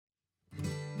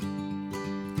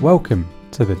Welcome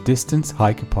to the Distance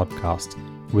Hiker Podcast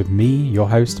with me, your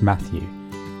host Matthew.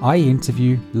 I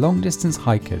interview long-distance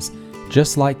hikers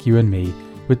just like you and me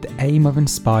with the aim of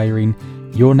inspiring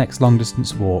your next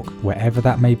long-distance walk, wherever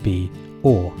that may be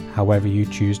or however you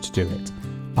choose to do it.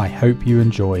 I hope you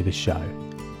enjoy the show.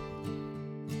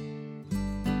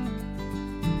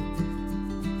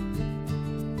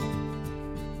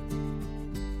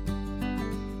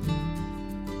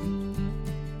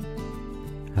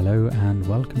 Hello and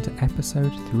welcome to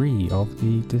episode 3 of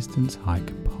the Distance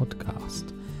Hike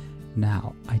podcast.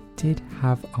 Now, I did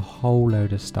have a whole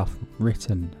load of stuff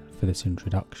written for this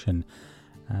introduction,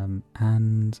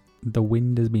 and the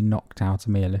wind has been knocked out of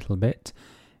me a little bit.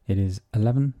 It is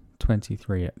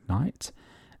 11:23 at night,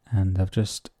 and I've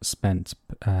just spent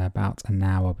about an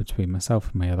hour between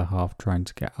myself and my other half trying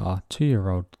to get our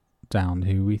 2-year-old down,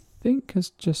 who we think has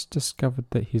just discovered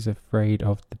that he's afraid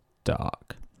of the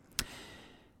dark.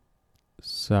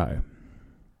 So,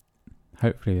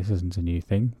 hopefully this isn't a new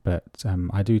thing, but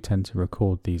I do tend to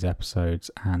record these episodes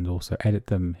and also edit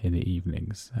them in the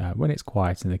evenings when it's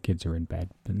quiet and the kids are in bed.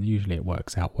 And usually it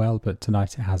works out well, but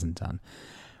tonight it hasn't done.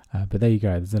 But there you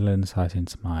go, there's a little insight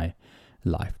into my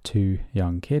life. 2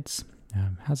 young kids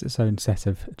has its own set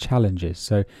of challenges.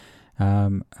 So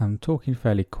I'm talking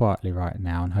fairly quietly right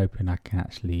now and hoping I can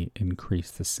actually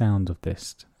increase the sound of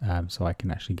this so I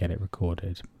can actually get it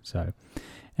recorded. So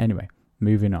anyway,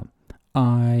 moving on.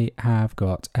 I have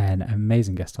got an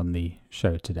amazing guest on the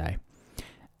show today.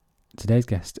 Today's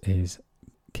guest is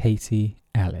Katy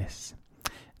Ellis.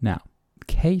 Now,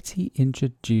 Katy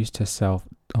introduced herself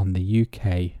on the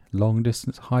UK long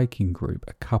distance hiking group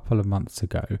a couple of months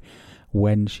ago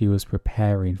when she was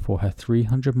preparing for her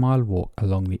 300-mile walk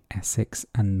along the Essex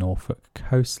and Norfolk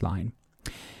coastline.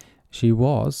 She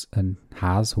was and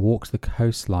has walked the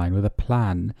coastline with a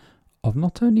plan of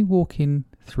not only walking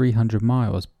 300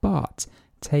 miles, but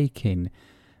talking,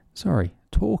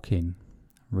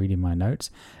 reading my notes,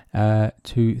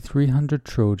 to 300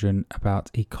 children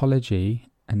about ecology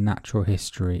and natural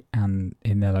history and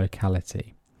in their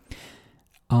locality.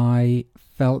 I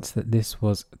felt that this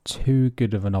was too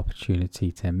good of an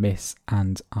opportunity to miss,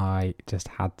 and I just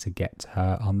had to get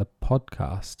her on the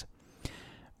podcast.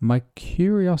 My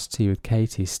curiosity with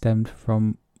Katy stemmed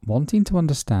from wanting to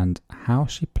understand how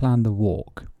she planned the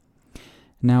walk.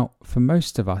 Now, for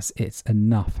most of us, it's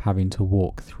enough having to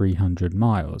walk 300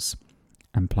 miles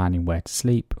and planning where to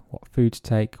sleep, what food to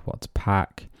take, what to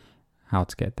pack, how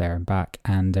to get there and back,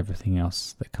 and everything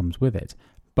else that comes with it.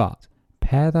 But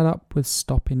pair that up with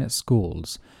stopping at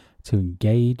schools to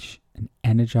engage and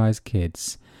energize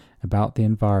kids about the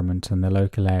environment and the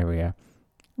local area,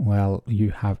 well, you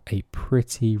have a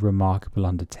pretty remarkable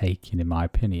undertaking, in my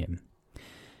opinion.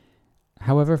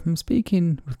 However, from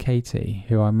speaking with Katy,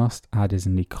 who I must add is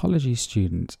an ecology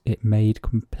student, it made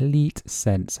complete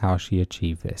sense how she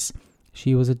achieved this.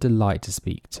 She was a delight to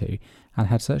speak to and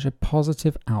had such a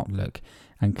positive outlook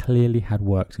and clearly had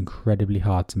worked incredibly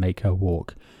hard to make her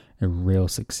walk a real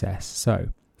success. So,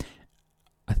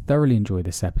 I thoroughly enjoyed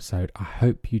this episode. I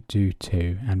hope you do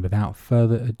too. And without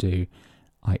further ado,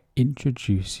 I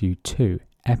introduce you to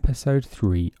episode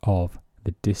 3 of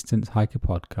the Distance Hiker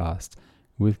podcast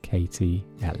with Katy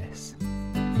Ellis.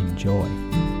 Enjoy.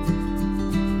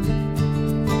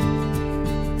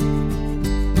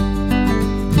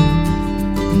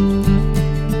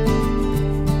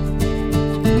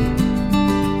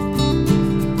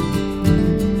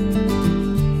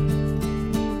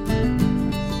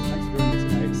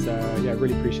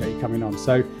 Really appreciate you coming on.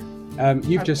 So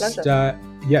you've just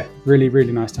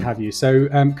really nice to have you. So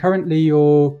currently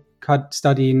you're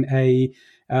studying a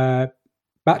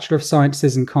Bachelor of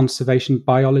Sciences in Conservation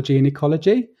Biology and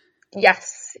Ecology.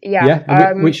 Yes, yeah. Yeah,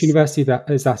 and which university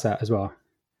is that at as well?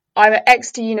 I'm at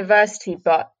Exeter University,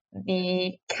 but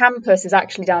the campus is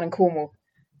actually down in Cornwall.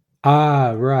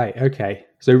 Ah, right, okay.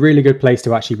 So really good place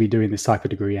to actually be doing this type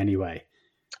of degree anyway.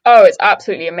 Oh, it's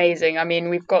absolutely amazing. I mean,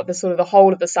 we've got the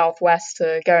whole of the southwest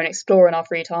to go and explore in our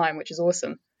free time, which is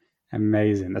awesome.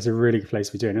 Amazing. That's a really good place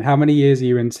to be doing. And how many years are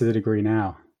you into the degree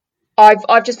now?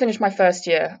 I've just finished my first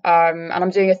year, and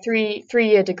I'm doing a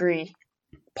three-year degree,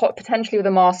 potentially with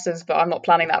a master's, but I'm not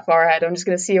planning that far ahead. I'm just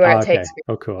going to see where it takes me.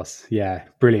 Of course, yeah,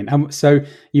 brilliant. So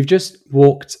you've just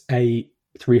walked a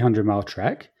 300-mile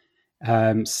trek,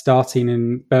 starting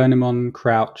in Burnham on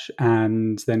Crouch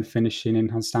and then finishing in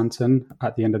Hunstanton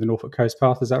at the end of the Norfolk Coast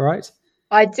Path. Is that right?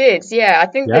 I did, yeah. I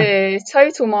think the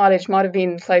total mileage might have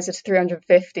been closer to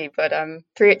 350, but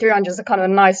 300 is a kind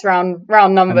of a nice round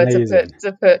number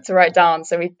to write down,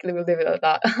 so we'll leave it at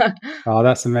that. Oh,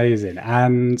 that's amazing.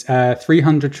 And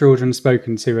 300 children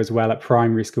spoken to as well at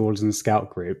primary schools and scout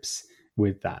groups.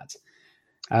 with that.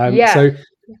 Yeah. So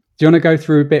do you want to go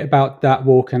through a bit about that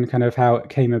walk and kind of how it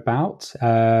came about?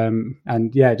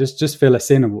 And yeah, just fill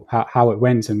us in on how it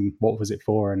went and what was it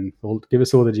for, and give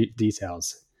us all the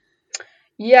details.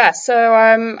 Yeah, so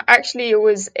actually it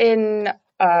was in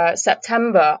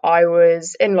September. I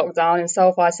was in lockdown in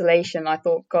self-isolation. I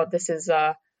thought, God, this is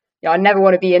I never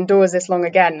want to be indoors this long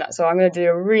again. So I'm going to do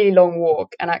a really long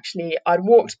walk. And actually, I'd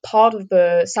walked part of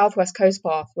the Southwest Coast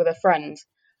Path with a friend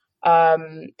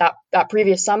that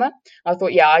previous summer. I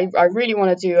thought, yeah, I really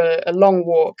want to do a long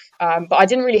walk, but I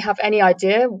didn't really have any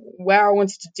idea where I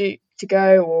wanted to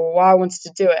go or why I wanted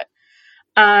to do it.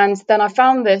 And then I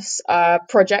found this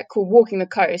project called Walking the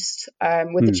Coast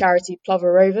with the charity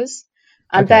Plover Rovers.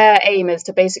 And their aim is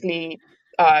to basically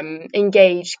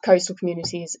engage coastal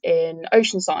communities in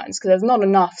ocean science, because there's not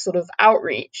enough sort of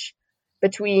outreach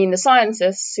between the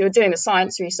scientists who are doing the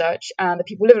science research and the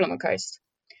people living on the coast.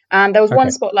 And there was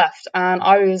one spot left, and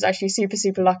I was actually super,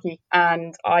 super lucky.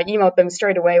 And I emailed them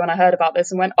straight away when I heard about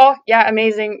this and went, oh, yeah,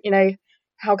 amazing.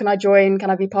 How can I join? Can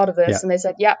I be part of this? Yeah. And they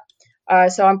said, yeah.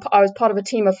 So I was part of a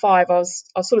team of 5. I was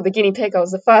sort of the guinea pig. I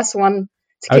was the first one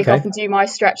to kick off and do my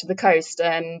stretch of the coast.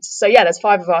 And so, yeah, there's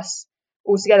 5 of us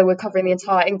all together. We're covering the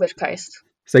entire English coast.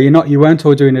 So you weren't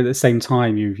all doing it at the same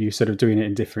time. You sort of doing it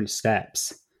in different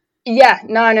steps. Yeah,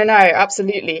 no,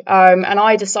 absolutely. And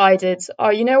I decided,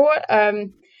 you know what?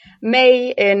 May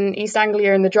in East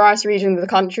Anglia, in the driest region of the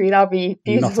country, that'll be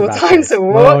beautiful time to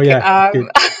walk. Oh, yeah.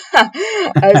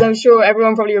 As I'm sure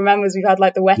everyone probably remembers, we've had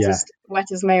like the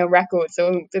wettest May on record, so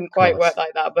it didn't quite work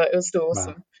like that, but it was still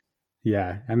awesome. Wow.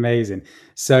 Yeah, amazing.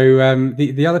 So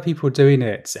the other people doing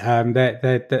it, are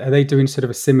they doing sort of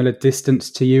a similar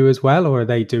distance to you as well, or are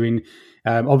they doing?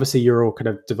 Obviously, you're all kind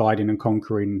of dividing and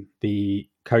conquering the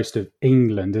coast of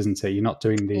England, isn't it? You're not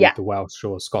doing the Welsh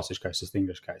or Scottish coast, it's the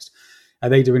English coast. Are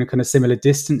they doing a kind of similar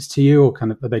distance to you, or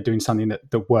kind of are they doing something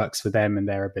that works for them and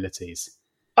their abilities?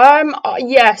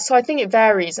 Yeah, so I think it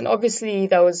varies, and obviously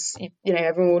there was,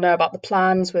 everyone will know about the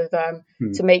plans with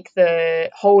to make the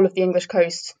whole of the English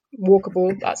coast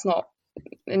walkable. That's not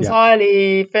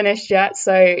entirely finished yet,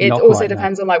 so it not also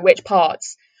depends on like which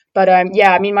parts. But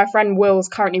yeah, I mean, my friend Will's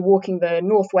currently walking the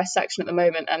northwest section at the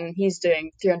moment, and he's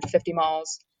doing 350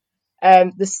 miles.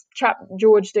 This chap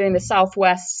George doing the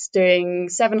southwest, doing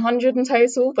 700 in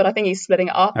total, but I think he's splitting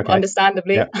it up,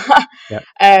 understandably. Yep.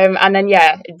 And then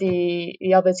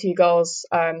the other 2 girls,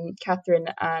 Catherine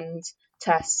and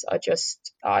Tess, are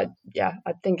just I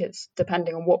think it's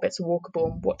depending on what bits are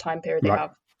walkable and what time period they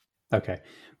have. Okay,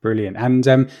 brilliant.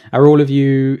 And are all of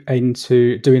you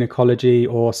into doing ecology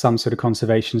or some sort of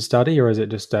conservation study, or is it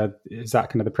just is that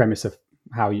kind of the premise of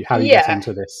how you get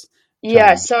into this?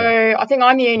 Yeah, so I think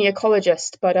I'm the only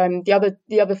ecologist, but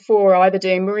the other 4 are either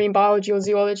doing marine biology or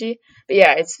zoology.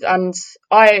 But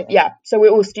so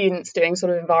we're all students doing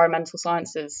sort of environmental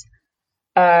sciences.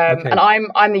 And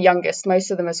I'm the youngest. Most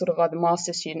of them are sort of either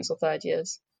master's students or 3rd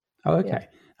years. Oh, okay. Yeah.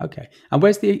 Okay. And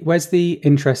where's the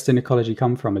interest in ecology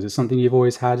come from? Is it something you've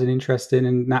always had an interest in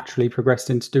and naturally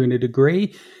progressed into doing a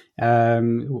degree? How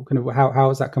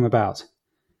has that come about?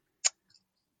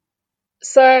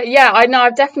 So yeah, I know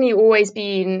I've definitely always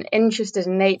been interested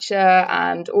in nature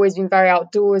and always been very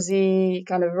outdoorsy,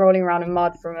 kind of rolling around in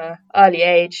mud from an early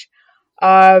age.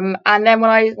 And then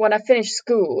when I finished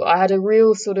school, I had a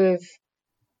real sort of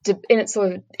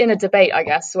in a debate, I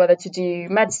guess, whether to do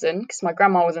medicine, because my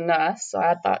grandma was a nurse, so I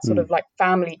had that sort of like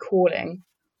family calling,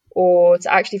 or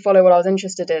to actually follow what I was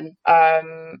interested in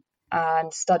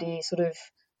and study sort of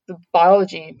the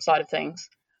biology side of things.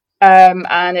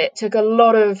 And it took a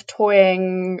lot of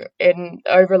toying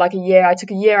over like a year. I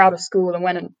took a year out of school and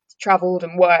went and traveled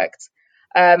and worked.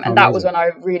 And that was when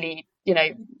I really,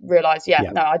 realized,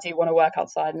 no, I do want to work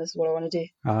outside and this is what I want to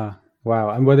do.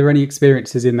 Wow. And were there any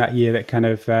experiences in that year that kind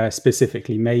of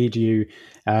specifically made you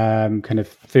kind of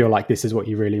feel like this is what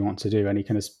you really want to do? Any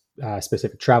kind of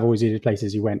specific travels you did,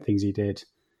 places you went, things you did?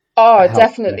 Oh,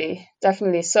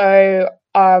 definitely. So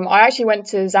I actually went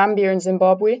to Zambia and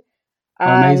Zimbabwe.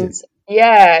 And amazing.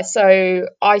 Yeah, so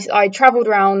I travelled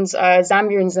around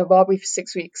Zambia and Zimbabwe for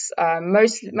 6 weeks,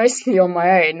 mostly on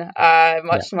my own,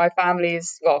 much to my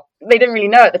family's, well, they didn't really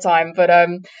know at the time, but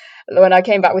when I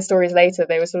came back with stories later,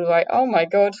 they were sort of like, oh my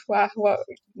God, wow, what,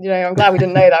 I'm glad we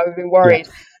didn't know that, we've been worried.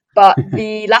 But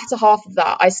the latter half of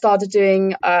that, I started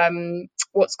doing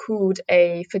what's called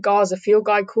a Fagaza field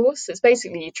guide course. It's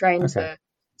basically you train to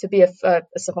be a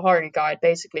safari guide,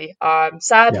 basically.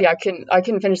 Sadly, I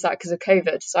couldn't finish that because of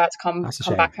COVID, so I had to come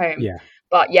back home. Yeah.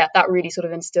 But yeah, that really sort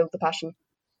of instilled the passion.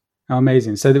 Oh,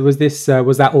 amazing. So there was this,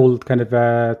 was that all kind of,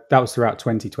 that was throughout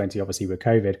 2020, obviously with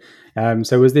COVID.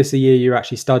 So was this a year you were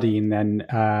actually studying then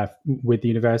with the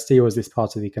university, or was this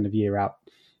part of the kind of year out?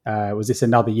 Was this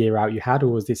another year out you had, or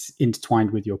was this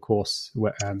intertwined with your course? The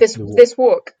walk? This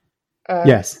walk. Uh,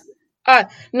 Yes.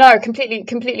 no,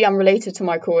 completely unrelated to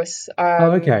my course.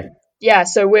 Oh, okay. Yeah,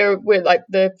 so we're like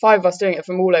the five of us doing it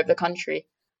from all over the country.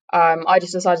 I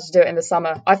just decided to do it in the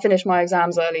summer. I finished my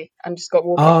exams early and just got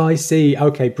walking. Oh, I see.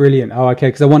 Okay, brilliant. Oh, okay.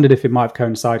 Because I wondered if it might have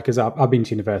coincided because I've been to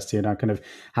university and I kind of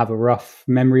have a rough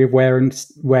memory of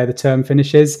where the term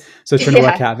finishes. So I was trying to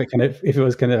work Yeah, out if it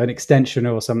was kind of an extension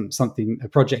or something, a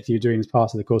project you're doing as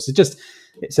part of the course.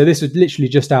 So this was literally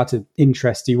just out of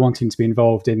interest, you wanting to be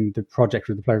involved in the project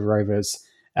with the Plover Rovers,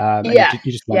 and yeah,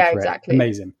 you just went yeah, for it. exactly,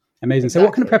 Amazing, amazing. So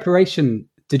what kind of exactly. preparation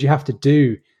did you have to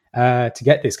do to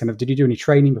get this? Kind of, did you do any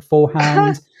training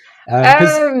beforehand?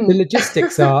 Because the um,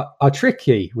 logistics are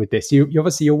tricky with this. You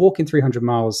obviously you're walking 300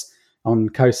 miles on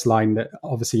coastline that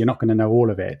obviously you're not going to know all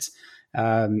of it.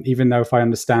 Even though, if I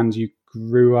understand, you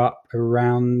grew up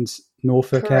around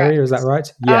Norfolk area, is that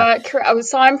correct. right? Yeah. Correct.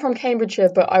 So I'm from Cambridgeshire,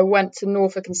 but I went to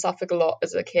Norfolk and Suffolk a lot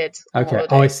as a kid on Okay. Oh, I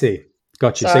holiday. see.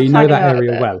 Got you. So So I you know kind of that know it a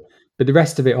area bit. well, but the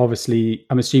rest of it, obviously,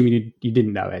 I'm assuming you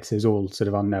didn't know it. It was all sort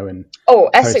of unknown Oh,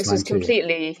 Essex was coastline to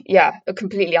you. a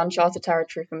completely uncharted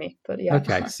territory for me. But yeah.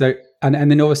 Okay, so and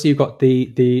then obviously you've got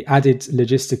the added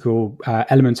logistical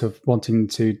element of wanting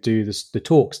to do the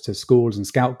talks to schools and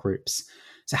scout groups.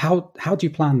 So how do you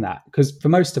plan that? Because for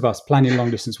most of us, planning a long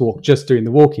distance walk, just doing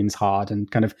the walking is hard, and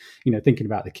kind of thinking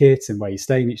about the kit and where you're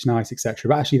staying each night, etc.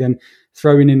 But actually then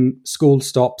throwing in school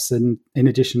stops and in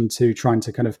addition to trying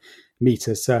to kind of meet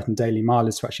a certain daily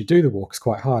mileage to actually do the walk is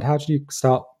quite hard. How did you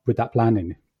start with that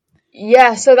planning?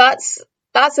 Yeah, so that's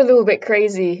a little bit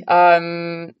crazy.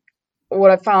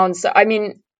 What I found. So I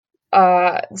mean,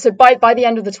 so by the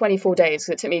end of the 24 days,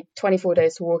 'cause it took me 24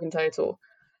 days to walk in total.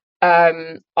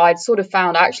 I'd sort of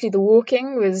found actually the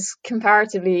walking was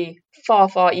comparatively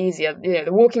far easier.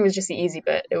 The walking was just the easy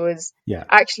bit. It was Yeah.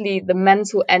 actually the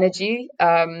mental energy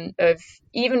of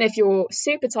even if you're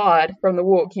super tired from the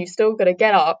walk, you still got to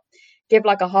get up, give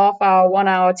like a half hour, 1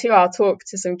 hour, 2 hour talk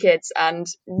to some kids, and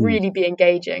Mm, really be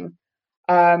engaging.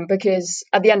 Because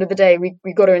at the end of the day, we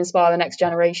got to inspire the next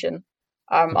generation.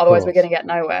 of Otherwise, we're going course. to get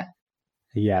nowhere.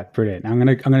 Yeah, brilliant. I'm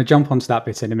gonna jump onto that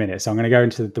bit in a minute. So I'm gonna go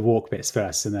into the walk bits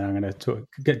first, and then I'm gonna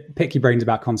pick your brains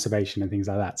about conservation and things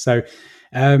like that.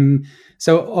 Um,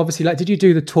 so obviously, like, did you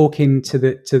do the talking to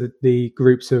the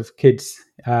groups of kids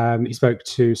you spoke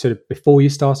to sort of before you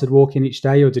started walking each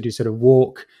day, or did you sort of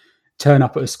walk, turn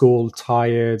up at a school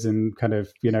tired and kind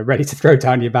of ready to throw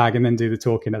down your bag, and then do the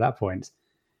talking at that point?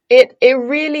 It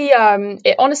really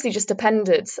it honestly just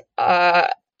depended.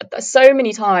 So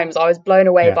many times I was blown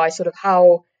away Yeah, by sort of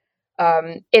how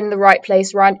in the right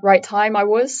place, right time I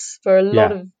was for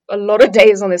yeah, a lot of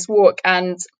days on this walk.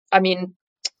 And I mean,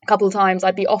 a couple of times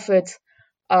I'd be offered.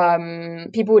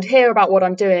 People would hear about what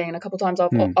I'm doing, and a couple of times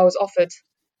mm, I was offered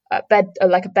a bed,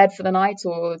 like a bed for the night,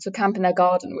 or to camp in their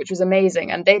garden, which was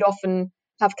amazing. And they'd often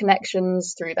have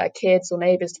connections through their kids or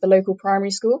neighbours to the local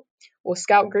primary school or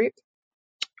scout group.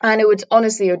 And it would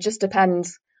just depend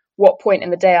what point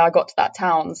in the day I got to that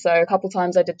town. So a couple of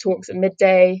times I did talks at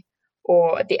midday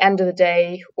or at the end of the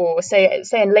day, or say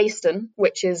in Leiston,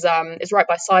 which is right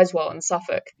by Sizewell in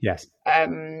Suffolk. yes,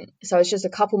 So it's just a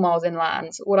couple miles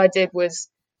inland. What I did was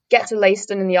get to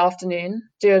Leiston in the afternoon,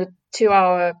 do a 2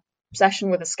 hour session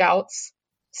with the scouts,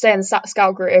 stay in the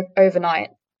scout group overnight,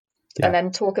 and yeah.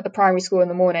 then talk at the primary school in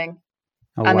the morning,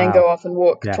 Oh and then go wow, off and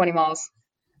walk yeah. 20 miles.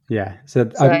 Yeah. So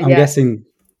So I'm yeah, guessing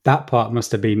that part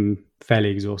must have been fairly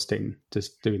exhausting,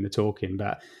 just doing the talking.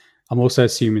 But I'm also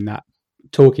assuming that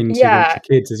talking to the yeah,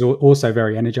 kids is also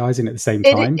very energizing at the same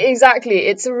It time. exactly.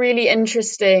 It's a really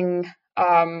interesting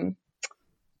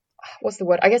what's the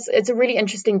word? I guess it's a really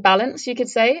interesting balance, you could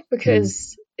say, Mm,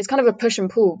 because it's kind of a push and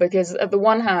pull. Because at the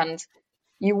one hand,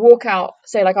 you walk out,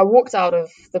 say like I walked out of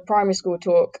the primary school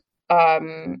talk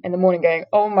in the morning going,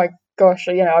 oh my gosh,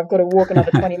 I've got to walk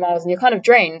another 20 miles, and you're kind of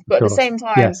drained. of But at the course. same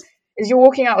time, Yes. as you're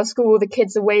walking out of school, the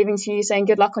kids are waving to you, saying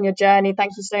good luck on your journey,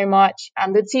 thank you so much.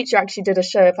 And the teacher actually did a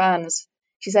show of hands.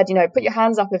 She said, put your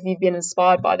hands up if you've been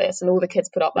inspired by this. And all the kids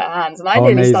put up their hands. And I Oh,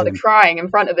 nearly started amazing. crying in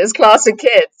front of this class of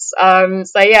kids.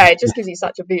 So yeah, it just gives you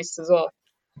such a boost as well.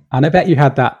 And I bet you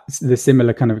had the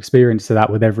similar kind of experience to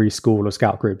that with every school or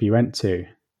scout group you went to.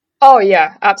 Oh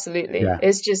yeah, absolutely. Yeah.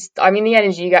 It's just, I mean, the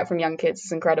energy you get from young kids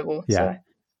is incredible. Yeah.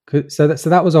 So So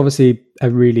that was obviously a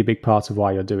really big part of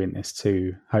why you're doing this,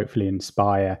 to hopefully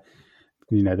inspire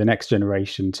the next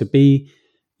generation to be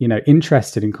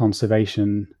interested in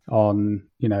conservation on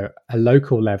a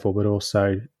local level, but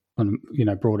also on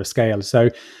broader scale. So,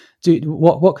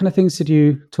 what kind of things did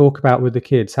you talk about with the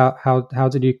kids? How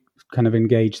did you kind of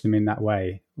engage them in that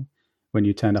way when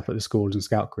you turned up at the schools and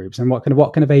scout groups, and what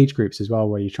kind of age groups as well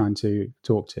were you trying to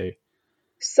talk to?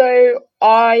 So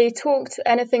I talked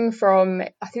anything from,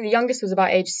 I think the youngest was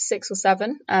about age 6 or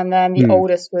 7, and then the Hmm.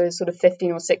 oldest was sort of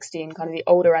 15 or 16, kind of the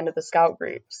older end of the scout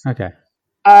groups. Okay.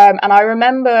 And I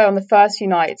remember on the first few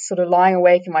nights sort of lying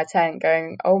awake in my tent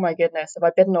going, oh my goodness, have I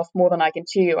bitten off more than I can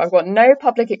chew? I've got no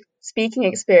public speaking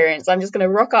experience. I'm just going to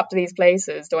rock up to these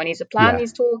places. Do I need to plan Yeah.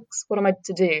 these talks? What am I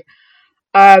to do?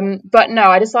 But no,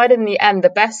 I decided in the end the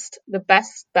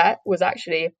best bet was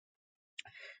actually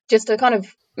just to kind of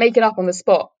make it up on the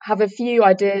spot, have a few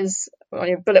ideas,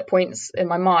 bullet points in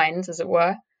my mind, as it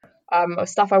were, of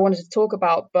stuff I wanted to talk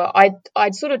about. But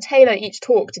I'd sort of tailor each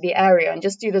talk to the area and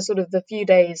just do the sort of the few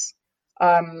days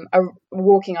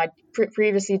walking I'd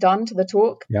previously done to the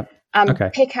talk, Yeah. and Okay.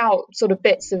 pick out sort of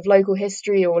bits of local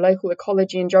history or local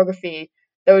ecology and geography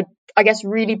that would, I guess,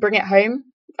 really bring it home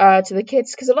to the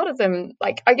kids, because a lot of them,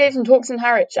 like I gave some talks in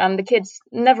Harwich, and the kids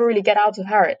never really get out of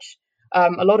Harwich.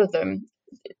 A lot of them,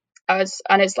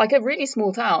 and it's like a really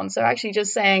small town. So actually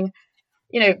just saying,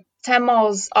 10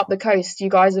 miles up the coast, you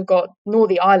guys have got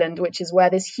Northey Island, which is where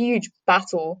this huge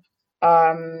battle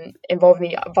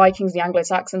involving the Vikings, the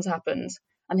Anglo-Saxons happened.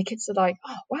 And the kids are like,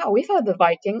 oh, wow, we've heard the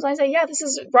Vikings. And I say, yeah, this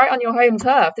is right on your home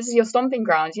turf. This is your stomping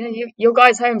ground. Your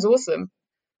guys' home's awesome.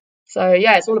 So,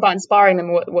 yeah, it's all about inspiring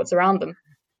them what's around them.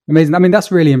 Amazing. I mean,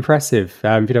 that's really impressive.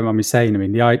 If you don't mind me saying, I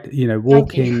mean, Thank you.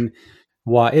 walking.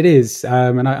 What it is,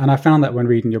 and I found that when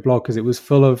reading your blog, because it was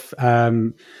full of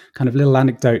kind of little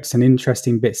anecdotes and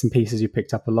interesting bits and pieces you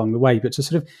picked up along the way. But to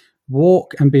sort of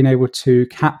walk and being able to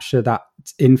capture that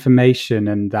information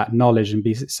and that knowledge and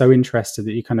be so interested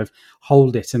that you kind of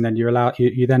hold it, and then you're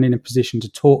then in a position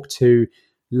to talk to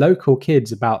local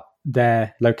kids about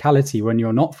their locality when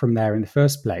you're not from there in the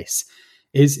first place,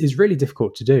 is really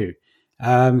difficult to do.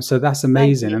 So that's Thank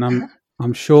amazing, you. and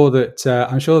I'm sure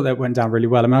that went down really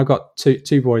well. I mean, I've got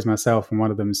two boys myself, and one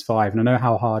of them is 5, and I know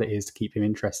how hard it is to keep him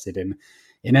interested in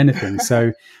anything.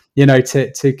 So,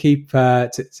 to keep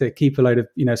a load of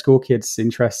school kids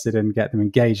interested and get them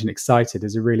engaged and excited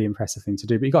is a really impressive thing to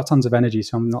do. But you got tons of energy,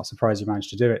 so I'm not surprised you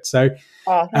managed to do it. So,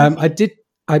 Oh, thank I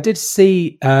you. did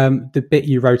see the bit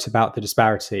you wrote about the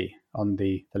disparity on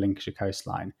the Lincolnshire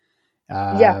coastline.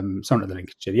 Yeah, Sorry, not the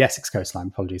Lincolnshire, the Essex coastline.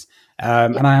 Apologies. yeah,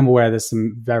 And I am aware there's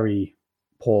some very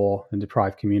poor and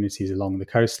deprived communities along the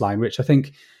coastline, which I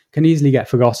think can easily get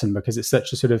forgotten because it's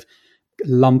such a sort of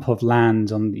lump of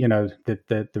land on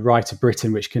the right of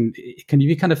Britain, which can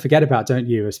you kind of forget about, don't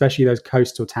you? Especially those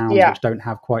coastal towns yeah. which don't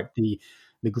have quite the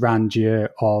grandeur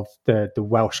of the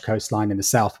Welsh coastline in the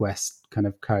southwest kind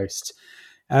of coast.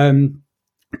 Um,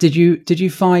 did you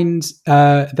find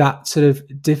that sort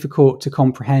of difficult to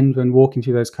comprehend when walking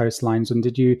through those coastlines? And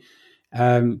did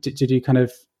you kind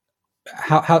of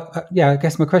how yeah? I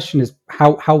guess my question is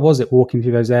how was it walking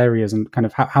through those areas, and kind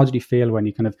of how did you feel when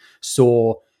you kind of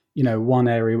saw one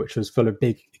area which was full of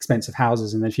big expensive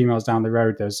houses, and then a few miles down the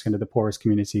road there's kind of the poorest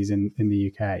communities in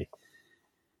the UK?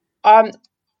 Um,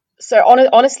 So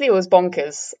honestly, it was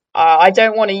bonkers. I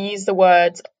don't want to use the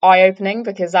word eye-opening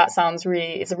because that sounds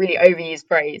it's a really overused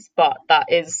phrase, but that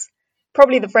is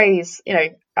probably the phrase,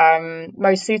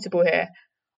 most suitable here.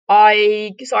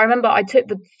 I remember I took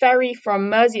the ferry from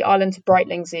Mersey Island to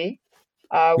Brightlingsea,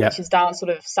 Yeah. which is down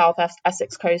sort of South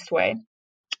Essex coastway.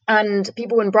 And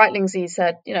people in Brightlingsea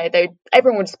said,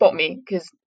 everyone would spot me because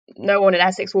no one in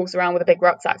Essex walks around with a big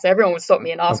rucksack. So everyone would stop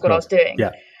me and Of ask what I was course. doing.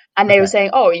 Yeah. And they were Okay. saying,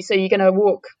 oh, so you're going to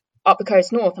walk up the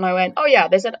coast north? And I went, oh, yeah.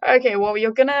 They said, okay, well,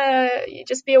 you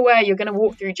just be aware you're going to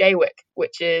walk through Jaywick,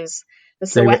 which is the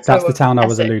Jaywick, Soweto that's the of town I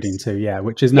was alluding Essex. to, yeah,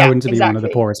 which is Yeah, known to be one of the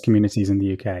exactly. poorest communities in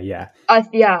the UK. Yeah. I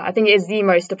think it is the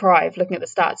most deprived, looking at the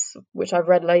stats, which I've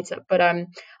read later. But and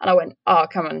I went, oh,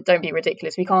 come on, don't be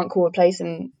ridiculous. We can't call a place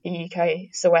in the UK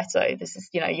Soweto. This is,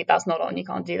 that's not on. You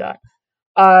can't do that.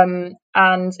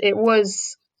 And it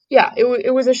was, yeah,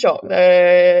 it was a shock.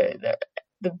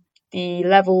 The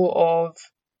level of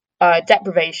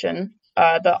deprivation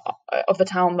of the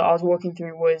town that I was walking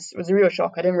through was a real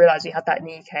shock. I didn't realize we had that in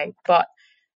the UK, but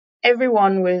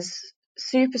everyone was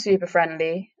super, super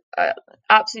friendly.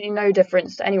 Absolutely no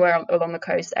difference to anywhere along the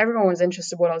coast. Everyone was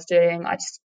interested in what I was doing. I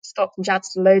just stopped and chatted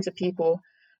to loads of people.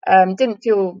 Didn't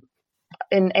feel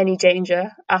in any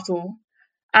danger at all.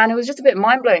 And it was just a bit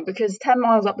mind blowing because 10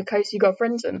 miles up the coast, you got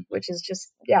Frinton, which is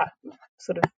just, yeah,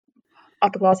 sort of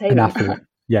upper class An haven. affluent.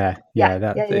 Yeah, Yeah, yeah, yeah,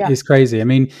 that yeah, yeah. is crazy. I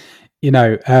mean,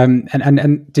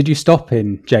 and did you stop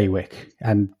in Jaywick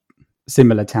and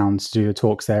similar towns to do the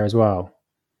talks there as well?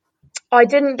 I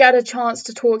didn't get a chance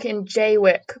to talk in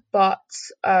Jaywick, but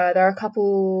there are a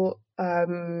couple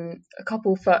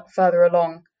further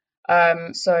along.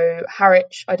 So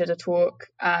Harwich, I did a talk,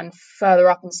 and further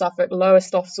up in Suffolk,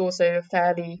 Lowestoft's also a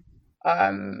fairly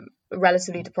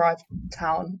relatively deprived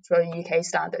town for UK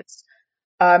standards.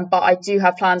 But I do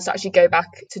have plans to actually go back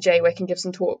to Jaywick and give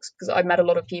some talks, because I met a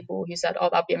lot of people who said, "Oh,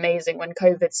 that'd be amazing," when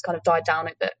COVID's kind of died down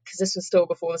a bit, because this was still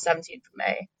before the 17th of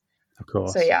May. Of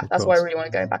course. So yeah, of that's what I course. really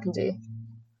want to go back and do.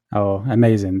 Oh,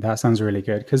 amazing! That sounds really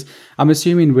good. Because I'm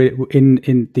assuming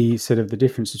in the sort of the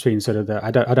difference between sort of the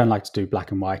I don't like to do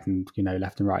black and white and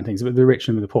left and right and things, but the rich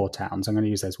and the poor towns. I'm going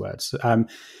to use those words.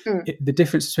 The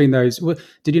difference between those.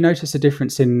 Did you notice a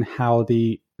difference in how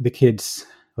the kids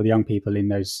or the young people in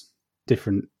those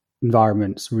different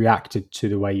environments reacted to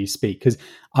the way you speak? Because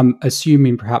I'm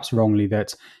assuming, perhaps wrongly,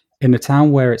 that in a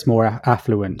town where it's more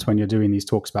affluent, when you're doing these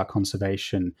talks about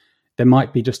conservation, there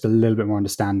might be just a little bit more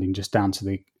understanding, just down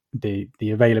to the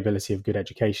availability of good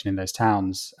education in those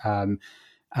towns,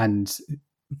 and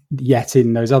yet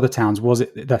in those other towns, was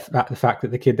it the fact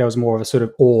that there was more of a sort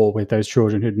of awe with those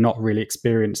children who'd not really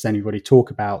experienced anybody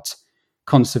talk about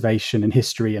conservation and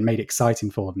history and made it exciting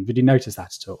for them? Did you notice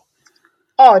that at all?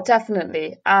 Oh,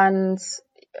 definitely. And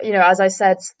as I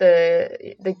said,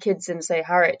 the kids in, say,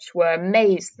 Harwich were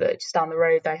amazed that just down the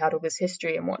road they had all this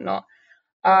history and whatnot.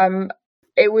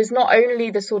 It was not only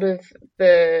the sort of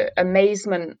the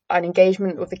amazement and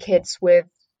engagement of the kids with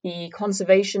the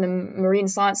conservation and marine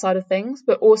science side of things,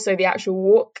 but also the actual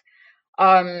walk.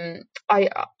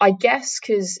 I guess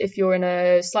because if you're in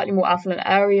a slightly more affluent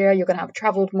area, you're going to have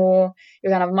traveled more,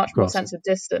 you're going to have a much more sense of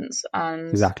distance, and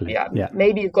exactly,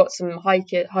 maybe you've got some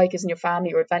hikers in your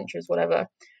family or adventurers, whatever.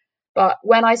 But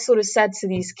when I sort of said to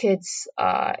these kids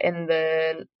in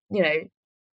the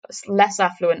less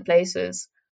affluent places,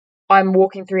 I'm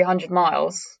walking 300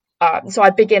 miles. So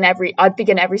I'd begin every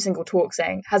single talk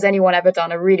saying, "Has anyone ever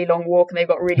done a really long walk?" And they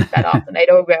got really fed up, and they'd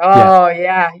all go, "Oh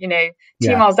yeah,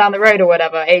 2 miles down the road or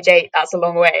whatever, age 8, that's a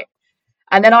long way."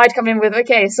 And then I'd come in with,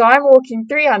 "Okay, so I'm walking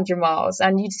 300 miles,"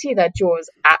 and you'd see their jaws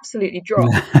absolutely drop.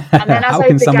 And then as how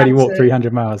can somebody walk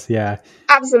 300 miles? Yeah,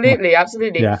 absolutely.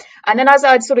 Yeah. And then as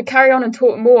I'd sort of carry on and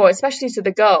talk more, especially to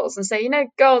the girls, and say,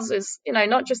 girls is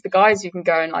not just the guys who can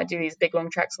go and like do these big long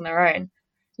treks on their own.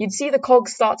 You'd see the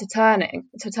cogs start to turn in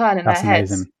their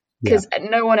heads, because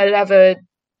no one had ever,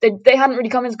 they hadn't really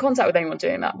come into contact with anyone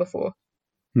doing that before.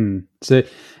 So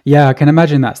yeah, I can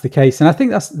imagine that's the case. And I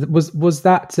think was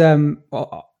that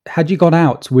had you gone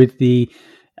out with the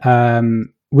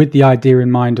idea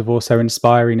in mind of also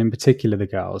inspiring in particular the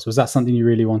girls? Was that something you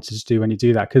really wanted to do when you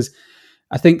do that? Because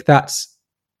I think that's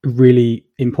really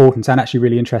important and actually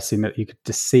really interesting that you could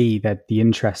just see that the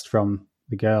interest from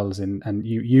the girls, and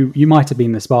you might have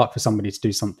been the spark for somebody to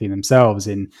do something themselves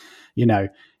in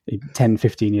 10,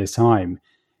 15 years time.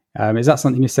 Is that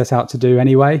something you set out to do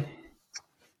anyway?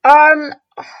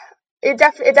 It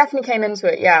definitely came into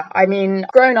it. Yeah, I mean,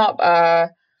 growing up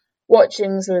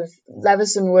watching sort of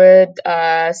Leveson Wood,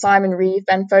 Simon Reeve,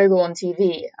 Ben Fogle on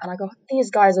TV, and I go, these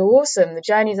guys are awesome. The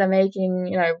journeys they're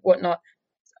making, whatnot,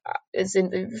 is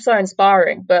so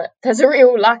inspiring. But there's a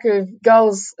real lack of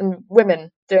girls and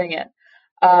women doing it.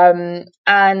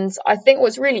 And I think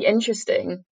what's really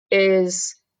interesting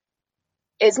is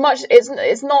I'm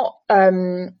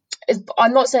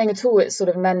not saying at all it's sort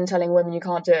of men telling women you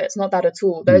can't do it. It's not that at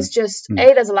all. There's just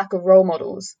there's a lack of role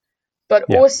models,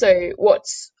 but also what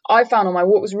I found on my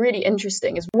walk was really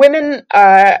interesting is women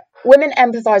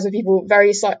empathize with people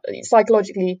very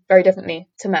psychologically very differently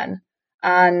to men,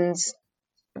 and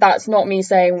that's not me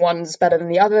saying one's better than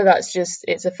the other. That's just,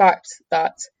 it's a fact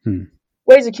that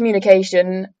ways of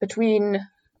communication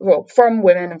from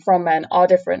women and from men are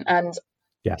different. And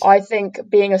I think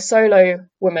being a solo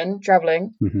woman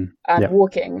traveling and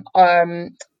walking,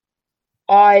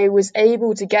 I was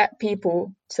able to get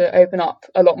people to open up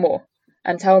a lot more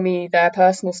and tell me their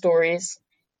personal stories.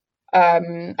 I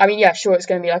mean, yeah, sure, it's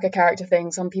going to be like a character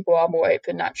thing. Some people are more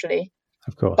open naturally,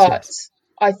 of course, but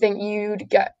I think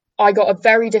I got a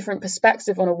very different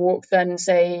perspective on a walk than,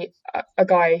 say, a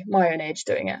guy my own age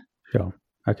doing it. Sure.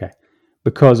 Okay.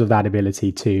 Because of that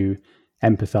ability to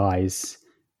empathize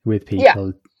with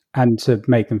people and to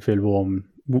make them feel warm.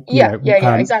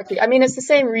 Exactly. I mean, it's the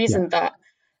same reason that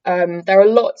there are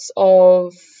lots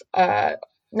of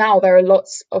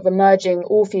emerging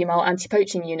all-female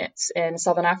anti-poaching units in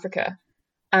Southern Africa,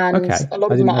 and a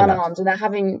lot of them are unarmed, and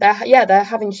they're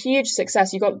having huge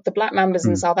success. You've got the Black Mambas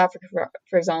in South Africa,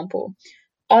 for example,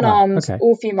 unarmed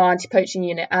all-female anti-poaching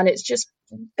unit, and it's just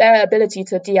their ability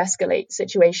to de-escalate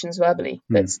situations verbally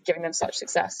that's giving them such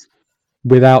success.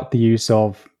 Without the use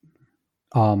of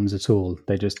arms at all.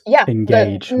 They just Yeah,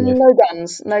 engage with. no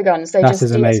guns. They That just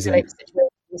is amazing. de-escalate the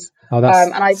situations. Oh, that's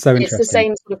so It's the interesting.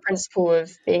 same sort of principle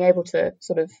of being able to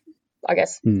sort of, I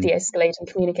guess, Mm, de-escalate and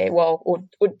communicate well, or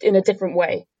in a different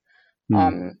way.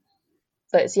 mm.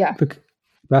 So it's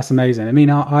That's amazing. I mean,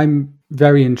 I'm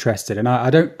very interested, and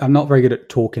I'm not very good at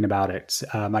talking about it.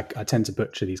 I tend to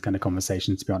butcher these kind of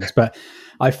conversations, to be honest, but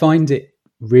I find it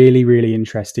really, really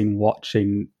interesting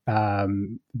watching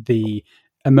the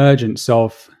emergence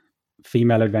of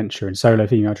female adventure and solo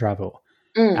female travel,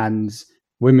 mm, and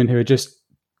women who are just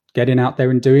getting out there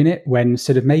and doing it when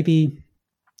sort of maybe,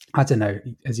 I don't know,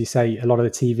 as you say, a lot of the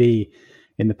TV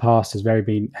in the past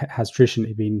has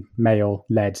traditionally been male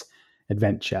led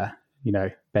adventure. You know,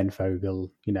 Ben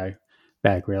Fogle, you know,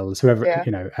 Bear Grylls, whoever, yeah.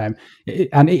 you know,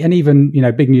 and even, you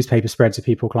know, big newspaper spreads of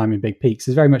people climbing big peaks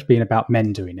has very much been about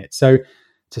men doing it. So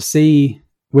to see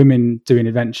women doing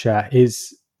adventure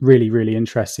is really, really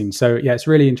interesting. So yeah, it's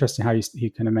really interesting how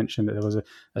you kind of mentioned that there was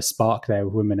a spark there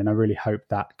with women, and I really hope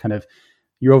that kind of,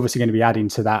 you're obviously going to be adding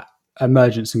to that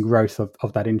emergence and growth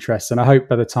of that interest. And I hope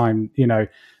by the time, you know,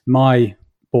 my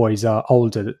boys are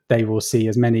older, that they will see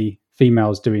as many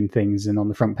females doing things and on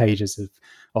the front pages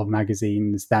of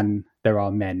magazines than there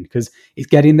are men, because it's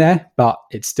getting there, but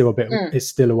it's still it's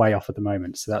still a way off at the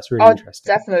moment. So that's really Oh,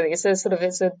 interesting. definitely.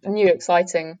 It's a new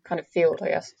exciting kind of field, I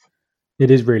guess. It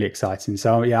is really exciting.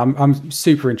 So yeah, I'm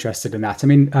super interested in that. I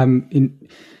mean, in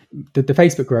the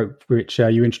Facebook group which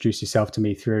you introduced yourself to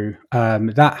me through,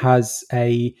 that has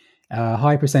a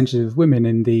high percentage of women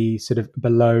in the sort of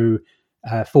below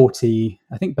 40,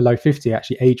 I think below 50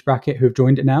 actually age bracket who have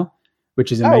joined it now,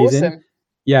 which is Oh, amazing. awesome.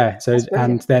 Yeah. So, That's and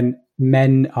brilliant. then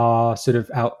men are sort of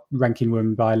outranking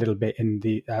women by a little bit in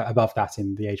the above that,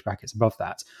 in the age brackets above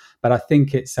that. But I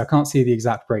think I can't see the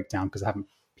exact breakdown because I haven't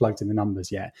plugged in the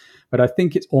numbers yet, but I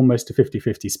think it's almost a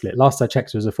 50-50 split. Last I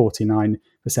checked, there was a 49%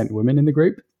 women in the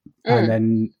group. And Mm.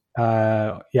 then,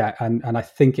 and I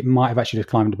think it might have actually just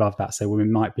climbed above that. So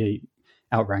women might be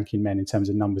outranking men in terms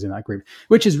of numbers in that group,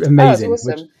 which is Oh, that's amazing. Which,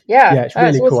 awesome. Yeah, yeah, it's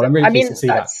that's really cool. I'm awesome. really I pleased to mean, see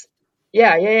that.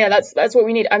 that's what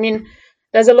we need. I mean,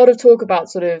 there's a lot of talk about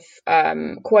sort of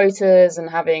quotas and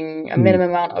having a Mm, minimum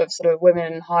amount of sort of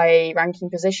women in high ranking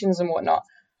positions and whatnot,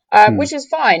 mm, which is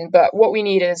fine. But what we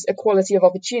need is equality of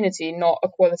opportunity, not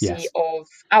equality yes. of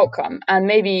outcome. And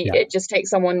maybe Yeah. it just takes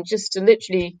someone just to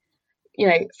literally,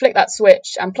 flick that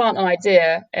switch and plant an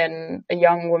idea in a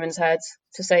young woman's head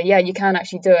to say, yeah, you can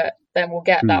actually do it. Then we'll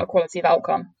get that Mm. equality of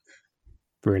outcome.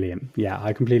 Brilliant. Yeah,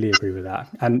 I completely agree with that,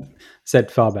 and said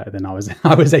far better than I was.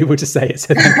 I was able to say it.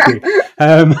 So thank you.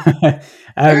 Um,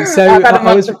 I've so had a I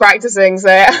month was. of practicing, so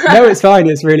No, it's fine.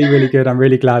 It's really, really good. I'm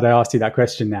really glad I asked you that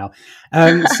question now.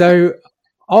 So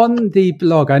on the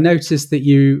blog, I noticed that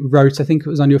you wrote, I think it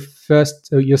was on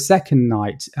your second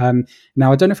night.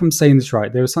 Now, I don't know if I'm saying this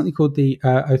right. There was something called the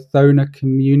Othona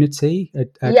Community, a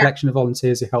yeah, collection of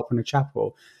volunteers who help in a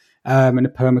chapel and a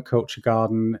permaculture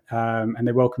garden, and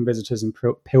they welcome visitors and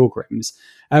pilgrims.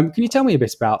 Can you tell me a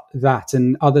bit about that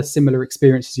and other similar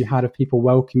experiences you had of people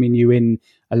welcoming you in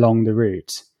along the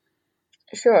route?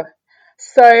 sure.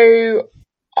 So,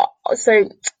 so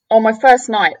on my first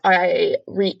night, I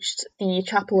reached the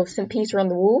chapel of St. Peter on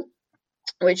the Wall,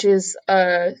 which is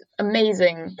a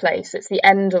amazing place. It's the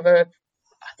end of I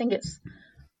think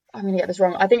I'm going to get this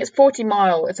wrong. I think it's a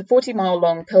 40-mile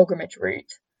long pilgrimage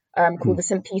route called Hmm. the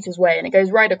St. Peter's Way, and it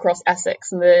goes right across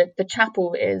Essex. And the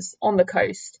chapel is on the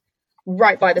coast,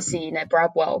 right by the sea near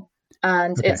Bradwell,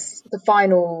 and Okay. it's the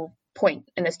final point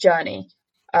in this journey.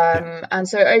 Yeah. And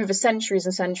so over centuries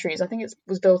and centuries, I think it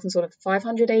was built in sort of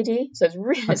 500 AD, so it's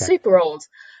really Okay. super old.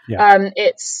 Yeah.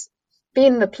 It's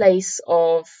been the place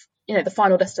of the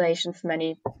final destination for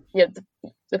many,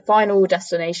 the final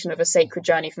destination of a sacred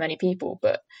journey for many people.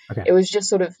 But Okay. it was just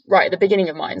sort of right at the beginning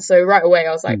of mine. So right away,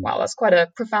 I was like, Mm. wow, that's quite a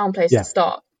profound place to Yeah.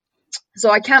 start. So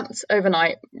I camped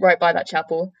overnight right by that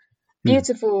chapel. Mm.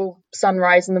 Beautiful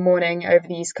sunrise in the morning over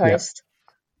the East Yeah. Coast,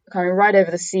 coming right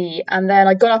over the sea. And then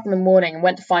I got up in the morning and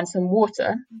went to find some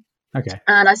water. Okay.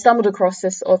 And I stumbled across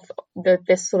this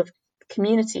sort of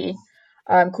community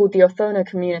called the Othona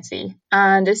Community.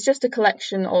 And it's just a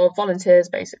collection of volunteers,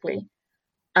 basically.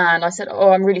 And I said,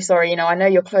 oh, I'm really sorry, I know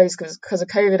you're closed because of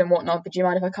COVID and whatnot, but do you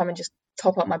mind if I come and just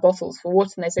top up my bottles for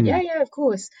water? And they said, Mm. yeah, of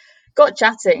course. Got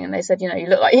chatting, and they said, you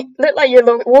look like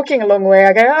you're walking a long way.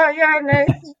 I go, oh yeah, no,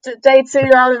 day two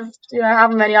out of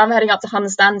however many. I'm heading up to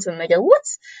Hunstanton. They go, what?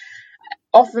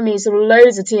 Offer me sort of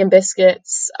loads of tea and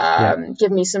biscuits. Yeah.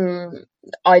 Give me some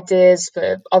ideas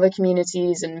for other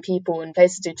communities and people and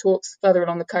places to do talks further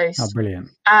along the Oh, coast. brilliant.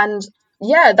 And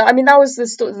yeah, that was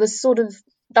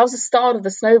that was the start of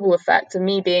the snowball effect of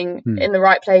me being Mm. in the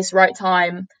right place, right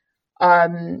time,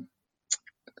 Um,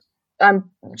 and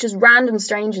just random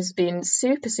strangers being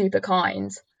super, super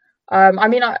kind. I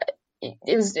mean,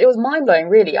 it was mind blowing,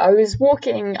 really. I was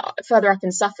walking further up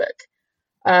in Suffolk,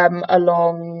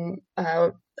 along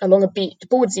a beach,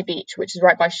 Bordsey Beach, which is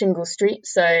right by Shingle Street.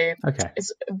 So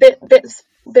it's a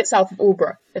bit south of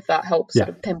Aldborough, if that helps sort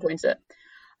of pinpoint it.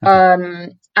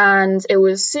 And it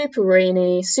was super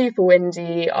rainy, super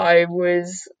windy. I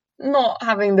was not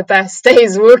having the best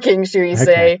days walking, should we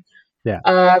say.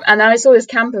 And then I saw this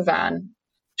camper van,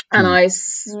 and I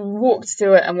walked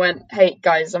to it and went, "Hey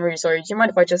guys, I'm really sorry. Do you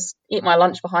mind if I just eat my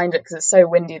lunch behind it, because it's so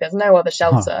windy? There's no other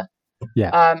shelter."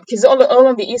 Because all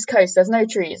along the East Coast, there's no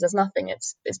trees, there's nothing.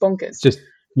 It's bonkers. Just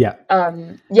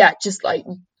like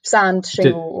sand,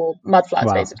 shingle, or mud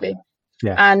flats, basically.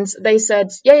 And they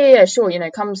said, yeah, sure,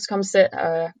 come sit,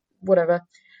 whatever.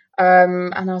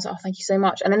 And I was like, "Oh, thank you so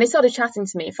much." And then they started chatting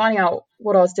to me, finding out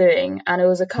what I was doing, and it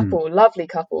was a couple, lovely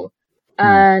couple,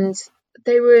 and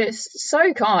they were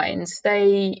so kind.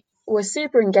 They were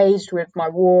super engaged with my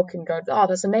walk and go, "Oh,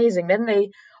 that's amazing." Then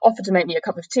they offered to make me a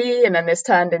cup of tea, and then this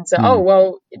turned into, "Oh,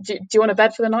 well, do you want a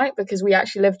bed for the night?" Because we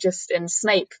actually live just in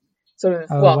Snape, sort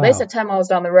of, they said 10 miles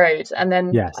down the road. And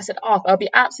then I said, "Oh, that'll be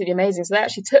absolutely amazing." So they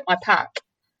actually took my pack,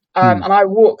 and I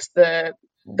walked the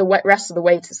rest of the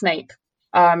way to Snape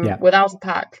without a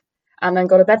pack, and then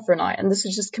got a bed for a night. And this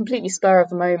was just completely spur of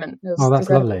the moment. It was that's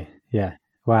incredible. Lovely. Yeah.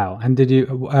 Wow. And did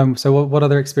you, so what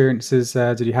other experiences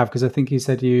did you have? Because I think you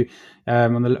said you,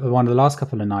 on one of the last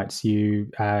couple of nights, you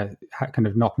had kind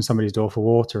of knocked on somebody's door for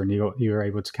water, and you were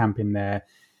able to camp in their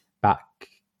back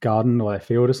garden or their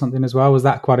field or something as well. Was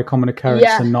that quite a common occurrence,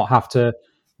 and not have to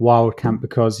wild camp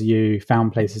because you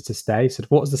found places to stay? So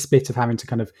what was the split of having to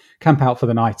kind of camp out for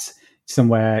the night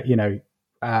somewhere,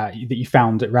 that you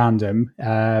found at random,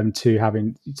 to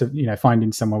having to,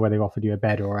 finding somewhere where they offered you a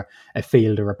bed or a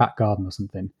field or a back garden or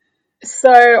something?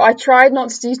 So I tried not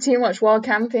to do too much wild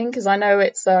camping, because I know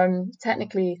it's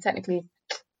technically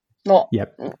not not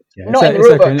in the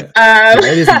rule book.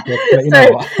 It isn't, but you know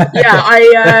what?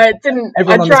 I didn't.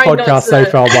 Everyone on this podcast so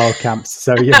far wild camps,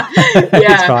 so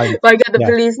it's fine. But I get the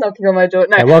police knocking on my door.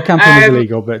 No, wild camping is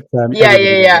illegal, but I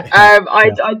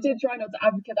did try not to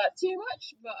advocate that too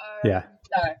much, but I did.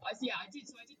 So I did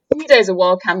 3 days of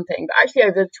wild camping, but actually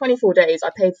over 24 days, I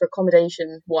paid for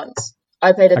accommodation once.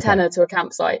 I paid a tenner to a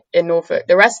campsite in Norfolk.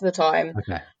 The rest of the time,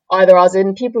 either I was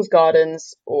in people's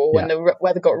gardens, or when the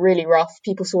weather got really rough,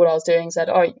 people saw what I was doing and said,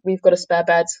 "Oh, we've got a spare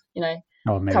bed,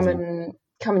 come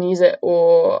and use it."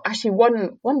 Or actually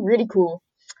one really cool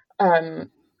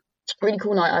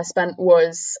night I spent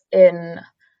was in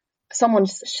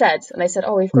someone's shed, and they said,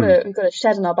 "Oh, we've got a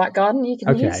shed in our back garden you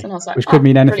can use." And I was like, which could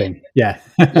mean anything. Yeah,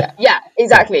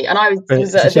 exactly. And I was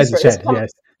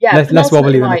less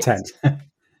wobbly than a tent.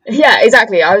 Yeah,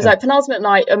 exactly. I was like, penultimate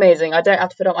night, amazing. I don't have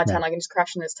to fit up my tent. I can just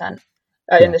crash in this tent,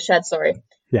 in the shed. Sorry.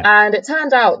 And it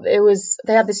turned out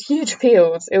they had this huge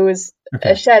field. It was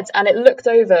a shed, and it looked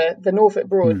over the Norfolk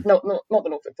Broad, not the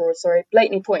Norfolk Broad, sorry,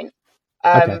 Blakeney Point,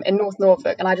 in North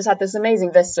Norfolk. And I just had this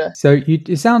amazing vista. So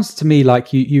it sounds to me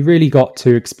like you really got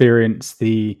to experience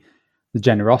the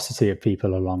generosity of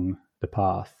people along the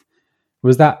path.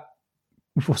 Was that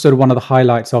sort of one of the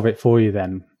highlights of it for you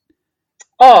then?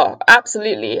 Oh,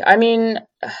 absolutely. I mean,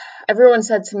 everyone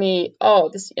said to me,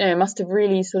 "Oh, this, must have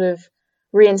really sort of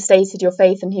reinstated your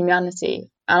faith in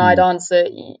humanity." And I'd answer,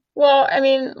 "Well, I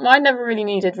mean, mine never really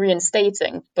needed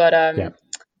reinstating, but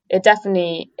it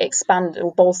definitely expanded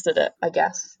or bolstered it, I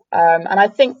guess." And I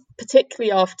think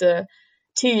particularly after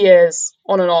 2 years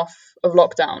on and off of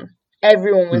lockdown,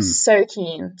 everyone was so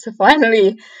keen to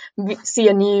finally see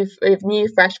a new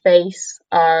fresh face,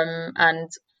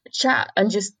 and chat and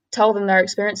just tell them their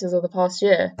experiences of the past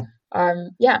year.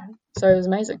 So it was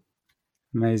amazing.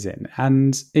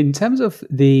 And in terms of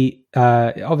the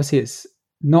obviously it's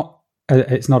not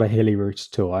a hilly route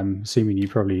at all. I'm assuming you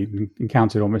probably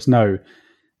encountered almost no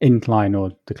incline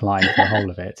or decline for the whole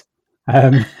of it.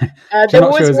 There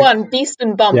was one Beast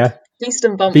and Bump. Beast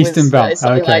and Bump was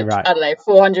something I don't know,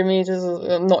 400 meters,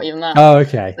 not even that. Oh,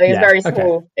 okay. So it's very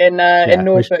small in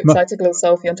Norfolk, so I took a little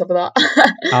selfie on top of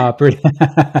that.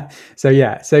 Brilliant. So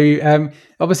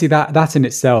obviously that in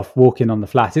itself, walking on the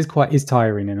flat is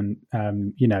tiring,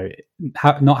 and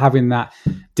not having that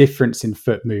difference in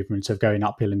foot movement of going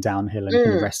uphill and downhill and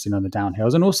kind of resting on the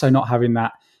downhills, and also not having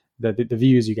that the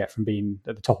views you get from being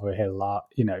at the top of a hill are,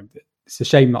 it's a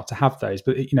shame not to have those,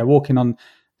 but walking on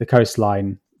the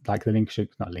coastline, like the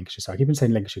not Lincolnshire, sorry, I keep on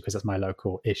saying Lincolnshire because that's my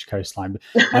local-ish coastline,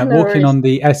 but walking on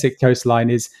the Essex coastline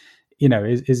is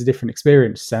a different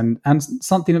experience, and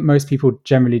something that most people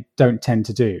generally don't tend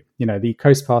to do. The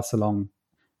coast paths along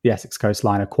the Essex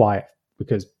coastline are quiet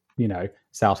because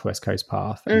Southwest Coast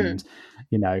Path and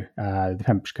the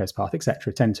Pembrokeshire Coast Path,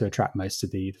 etc., tend to attract most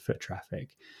of the foot traffic.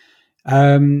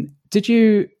 Did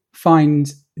you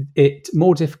find it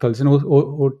more difficult,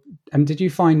 and did you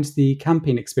find the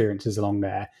camping experiences along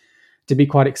there to be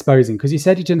quite exposing? Because you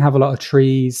said you didn't have a lot of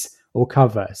trees or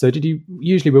cover. So did you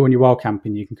usually, when you're wild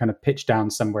camping, you can kind of pitch down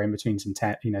somewhere in between some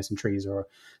trees or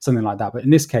something like that. But in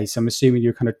this case, I'm assuming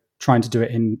you're kind of trying to do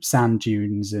it in sand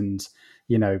dunes and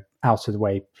out of the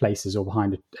way places or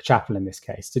behind a chapel in this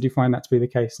case. Did you find that to be the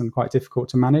case and quite difficult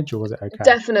to manage, or was it okay?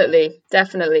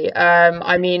 Definitely.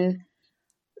 I mean,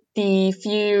 the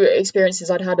few experiences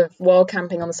I'd had of wild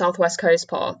camping on the Southwest Coast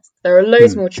Path, there are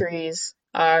loads more trees.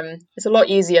 It's a lot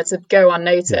easier to go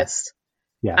unnoticed.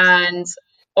 Yeah. And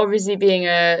obviously being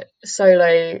a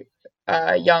solo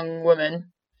young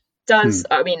woman does,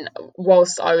 I mean,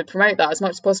 whilst I would promote that as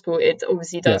much as possible, it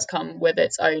obviously does come with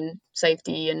its own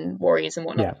safety and worries and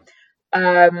whatnot.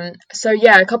 So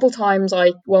yeah, a couple times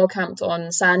I wild camped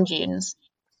on sand dunes.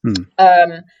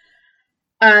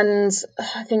 And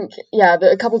I think,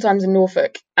 a couple times in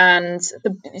Norfolk, and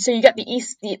so you get the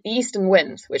eastern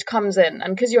wind, which comes in,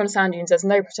 and because you're on sand dunes, there's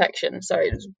no protection, so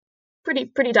it was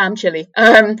pretty damn chilly.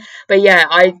 But yeah,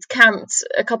 I camped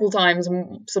a couple times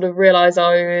and sort of realised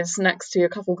I was next to a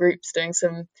couple groups doing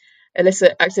some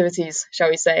illicit activities, shall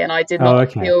we say, and I did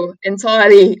not feel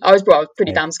entirely. I was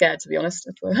pretty damn scared, to be honest.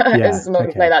 I'm not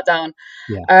gonna play that down.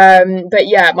 But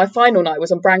yeah, my final night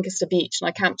was on Brancaster Beach, and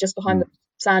I camped just behind the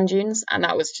sand dunes, and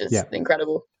that was just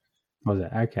incredible. Was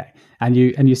it? Okay. And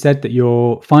you said that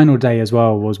your final day as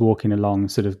well was walking along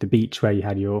sort of the beach where you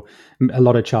had a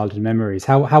lot of childhood memories.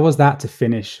 How was that to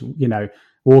finish,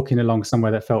 walking along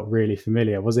somewhere that felt really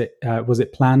familiar? Was it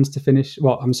planned to finish?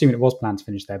 Well, I'm assuming it was planned to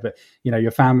finish there, but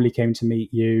your family came to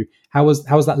meet you. How was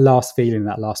that last feeling,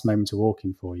 that last moment of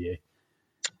walking for you?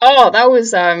 Oh, that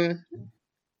was that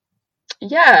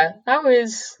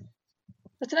was,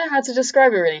 I don't know how to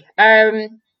describe it really.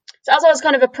 So as I was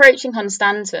kind of approaching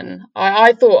Hunstanton,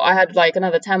 I thought I had like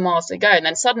another 10 miles to go, and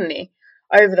then suddenly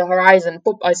over the horizon,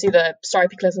 I see the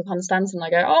stripy cliffs of Hunstanton, and I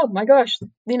go, oh my gosh,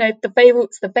 it's the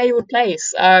fabled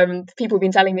place. People have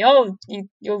been telling me, oh,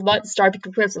 you'll like the stripy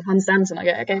cliffs of Hunstanton. I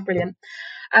go, okay, brilliant.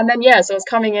 And then so I was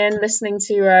coming in, listening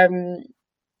to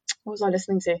what was I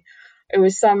listening to? It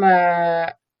was some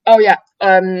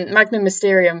Magnum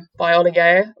Mysterium by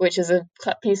Oligo, which is a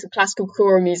piece of classical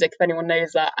choral music, if anyone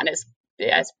knows that, and it's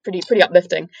pretty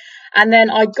uplifting. And then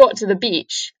I got to the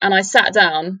beach and I sat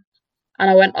down and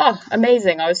I went, oh,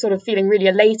 amazing. I was sort of feeling really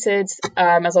elated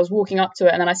as I was walking up to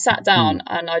it, and then I sat down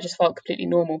and I just felt completely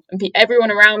normal, and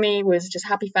everyone around me was just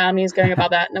happy families going about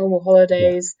their normal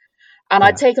holidays. And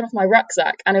I'd taken off my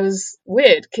rucksack, and it was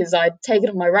weird because I'd taken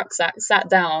off my rucksack, sat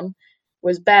down,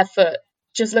 was barefoot,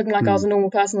 just looking like I was a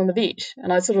normal person on the beach,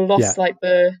 and I sort of lost I'm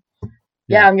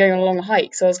going on a long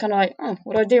hike. So I was kind of like, oh,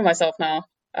 what do I do with myself now?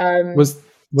 Was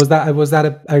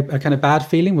that a kind of bad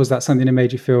feeling? Was that something that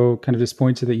made you feel kind of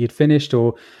disappointed that you'd finished,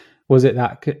 or was it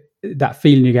that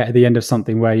feeling you get at the end of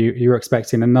something where you're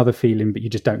expecting another feeling but you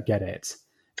just don't get it?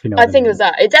 I think it was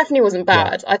that. It definitely wasn't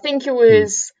bad. I think it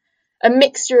was a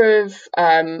mixture of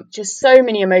just so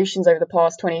many emotions over the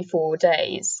past 24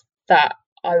 days that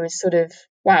I was sort of,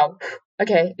 wow,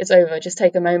 okay, it's over. Just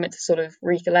take a moment to sort of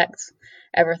recollect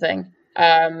everything.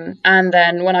 And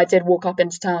then when I did walk up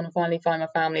into town and finally find my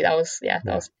family, that was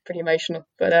pretty emotional.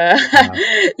 But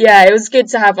it was good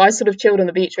to have. I sort of chilled on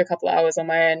the beach for a couple of hours on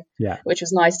my own, which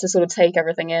was nice to sort of take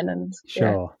everything in. And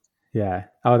Oh,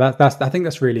 I think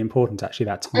that's really important, actually,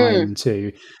 that time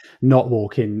to not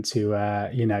walk into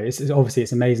it's obviously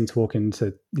it's amazing to walk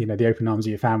into the open arms of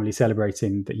your family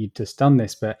celebrating that you've just done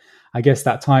this, but I guess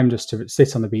that time just to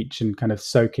sit on the beach and kind of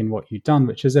soak in what you've done,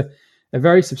 which is a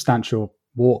very substantial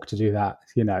walk to do that,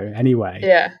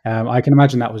 anyway. I can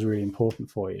imagine that was really important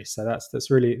for you, so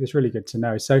that's really good to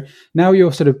know. So now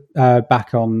you're sort of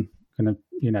back on kind of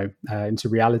into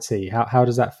reality. How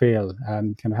does that feel?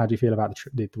 Kind of how do you feel about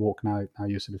the walk now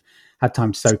you sort of had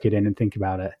time to soak it in and think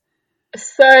about it?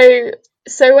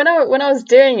 So when I was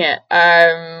doing it,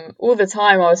 all the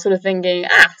time I was sort of thinking,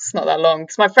 it's not that long,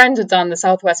 because my friend had done the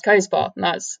Southwest Coast Path, and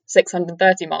that's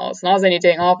 630 miles, and I was only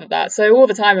doing half of that. So all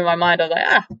the time in my mind I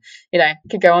was like,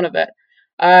 could go on a bit.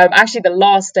 Actually, the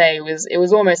last day it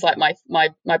was almost like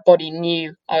my body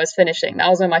knew I was finishing. That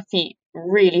was when my feet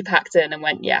really packed in and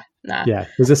went, nah. Yeah,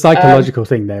 there's a psychological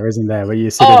thing there, isn't there, where you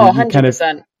sort of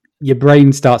 100%. Your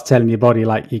brain starts telling your body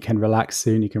like you can relax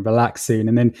soon,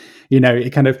 and then it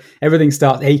kind of everything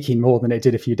starts aching more than it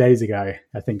did a few days ago,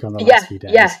 I think, on the last few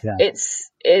days.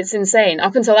 It's insane.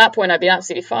 Up until that point I'd been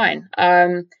absolutely fine.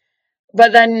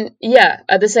 But then, yeah,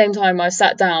 at the same time, I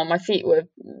sat down. My feet were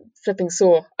flipping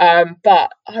sore.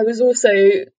 But I was also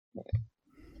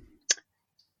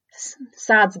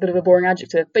sad's a bit of a boring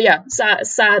adjective, but yeah,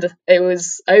 sad it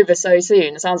was over so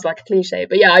soon. It sounds like a cliche,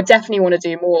 but yeah, I definitely want to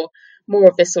do more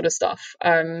of this sort of stuff.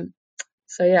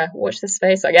 So yeah, watch this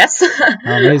space, I guess. Oh,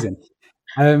 amazing.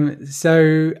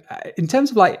 So in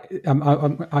terms of like,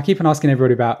 I keep on asking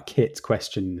everybody about kit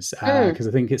questions because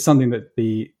I think it's something that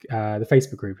the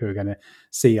Facebook group who are going to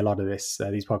see a lot of these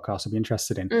podcasts will be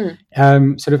interested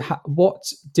in. Sort of, what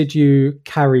did you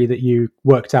carry that you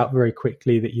worked out very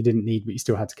quickly that you didn't need, but you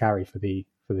still had to carry for the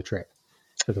trip,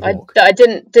 for the walk? I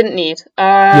didn't need.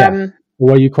 Yeah.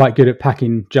 Or were you quite good at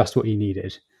packing just what you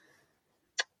needed?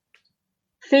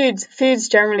 Food's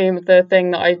generally the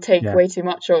thing that I take way too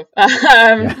much of.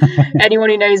 Yeah. Anyone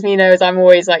who knows me knows I'm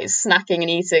always like snacking and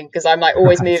eating because I'm like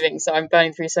always Right. moving, so I'm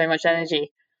burning through so much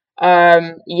energy.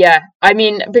 Yeah, I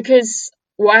mean, because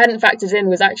what I hadn't factored in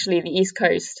was actually the East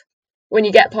Coast. When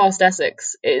you get past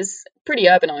Essex, it's pretty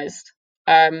urbanized.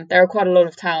 There are quite a lot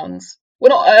of towns. Well,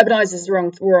 not urbanized is the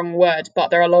wrong word,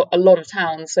 but there are a lot of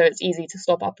towns, so it's easy to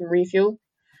stop up and refuel.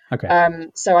 Okay.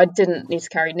 So I didn't need to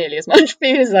carry nearly as much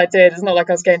food as I did. It's not like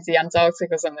I was going to the Antarctic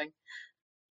or something.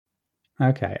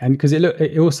 Okay, and because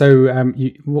it also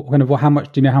how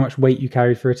much do you know how much weight you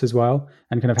carried for it as well,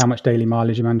 and kind of how much daily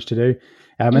mileage you managed to do?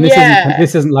 And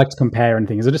this isn't like to compare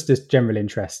anything. It's just general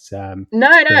interest. No,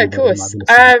 of course.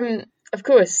 Of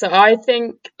course. So I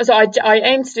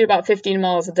aim to do about 15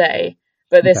 miles a day,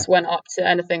 but this went up to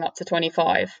anything up to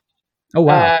 25. Oh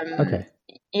wow. Okay.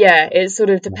 Yeah, it sort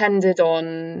of depended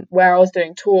on where I was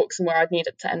doing talks and where I'd need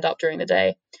it to end up during the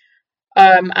day.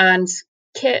 And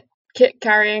kit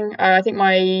carrying, I think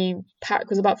my pack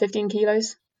was about 15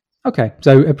 kilos. Okay,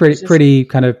 so a pretty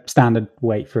kind of standard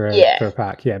weight for a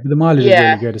pack. Yeah, but the mileage is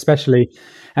really good, especially.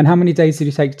 And how many days did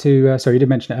you take to? Sorry, you did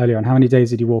mention it earlier on. How many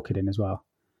days did you walk it in as well?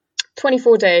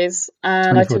 24 days,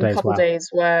 and 24 I took days, a couple days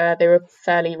where they were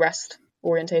fairly rest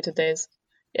orientated days.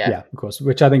 Yeah, of course,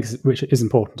 which I think is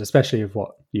important, especially of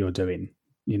what you're doing.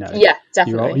 Yeah,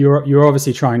 definitely. You're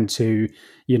obviously trying to,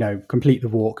 complete the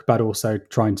walk, but also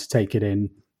trying to take it in,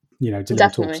 deliver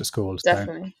talks at schools.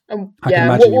 Definitely. So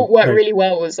what worked really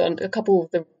well was on a couple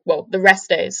of the rest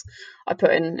days, I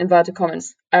put in inverted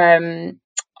commas.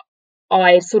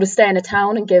 I sort of stay in a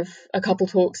town and give a couple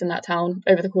talks in that town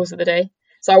over the course of the day.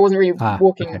 So I wasn't really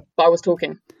walking, but I was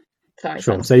talking.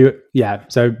 Sure. So you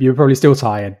were probably still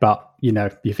tired, but your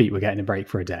feet were getting a break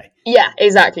for a day. Yeah,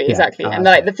 exactly. And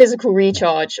like the physical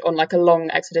recharge on like a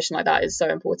long expedition like that is so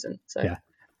important. So yeah.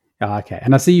 Okay.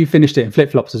 And I see you finished it in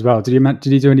flip flops as well. Did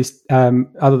you do any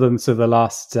other than sort of the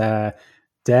last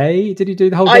day? Did you do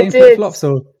the whole day in flip flops?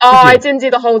 Or I didn't do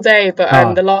the whole day,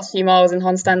 but the last few miles in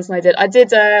Hunstanton I did.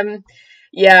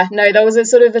 There was a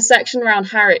sort of a section around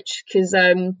Harwich because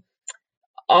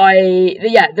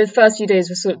the first few days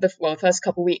was the first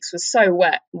couple of weeks was so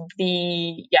wet.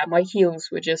 My heels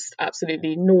were just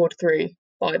absolutely gnawed through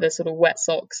by the sort of wet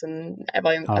socks, and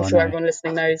I'm sure everyone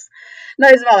listening knows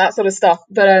about that sort of stuff.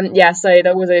 But so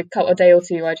there was a day or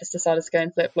two where I just decided to go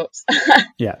in flip flops.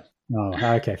 Yeah. Oh,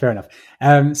 okay, fair enough.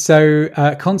 So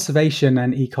conservation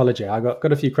and ecology, I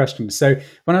got a few questions. So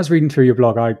when I was reading through your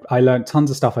blog, I learned tons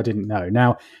of stuff I didn't know.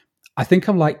 Now, I think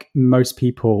I'm like most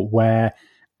people where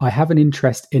I have an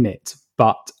interest in it,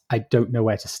 but I don't know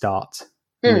where to start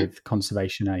with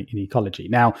conservation and ecology.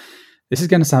 Now, this is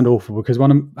going to sound awful because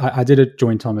I did a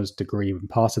joint honours degree, and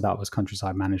part of that was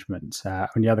countryside management, and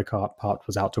the other part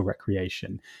was outdoor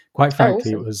recreation. Quite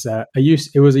frankly, awesome.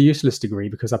 It was a useless degree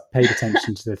because I paid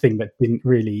attention to the thing that didn't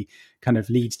really kind of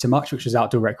lead to much, which was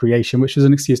outdoor recreation, which was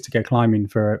an excuse to go climbing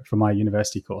for my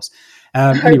university course.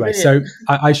 Anyway, so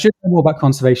I should know more about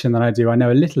conservation than I do. I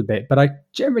know a little bit, but I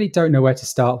generally don't know where to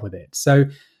start with it. So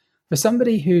for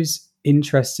somebody who's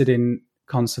interested in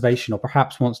conservation, or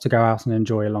perhaps wants to go out and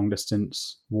enjoy a long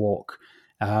distance walk,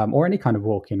 or any kind of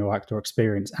walking or outdoor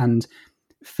experience, and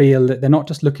feel that they're not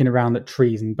just looking around at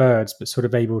trees and birds, but sort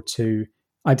of able to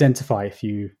identify a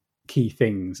few key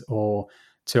things, or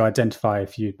to identify a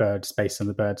few birds based on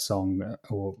the bird song,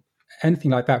 or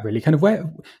anything like that, really. Kind of, where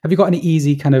have you got any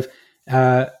easy kind of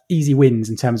easy wins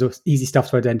in terms of easy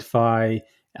stuff to identify,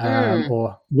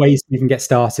 or ways you can get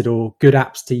started, or good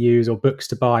apps to use, or books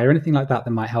to buy, or anything like that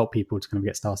might help people to kind of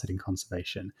get started in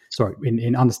conservation? Sorry,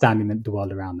 in understanding the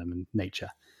world around them and nature.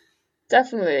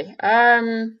 Definitely.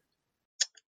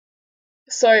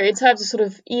 So in terms of sort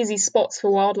of easy spots for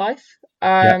wildlife,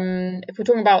 if we're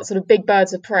talking about sort of big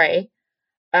birds of prey,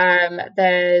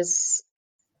 there's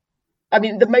I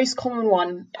mean, the most common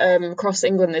one across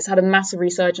England that's had a massive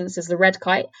resurgence is the red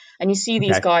kite. And you see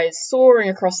these guys soaring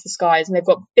across the skies, and they've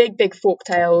got big, big forked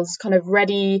tails, kind of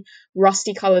reddy,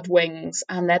 rusty coloured wings,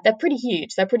 and they're pretty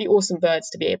huge. They're pretty awesome birds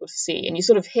to be able to see. And you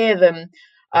sort of hear them,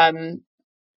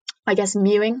 I guess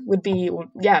mewing would be,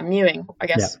 mewing, I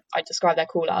guess I'd describe their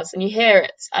call as. And you hear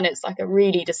it, and it's like a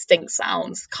really distinct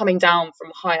sound coming down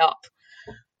from high up.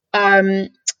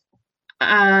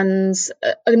 And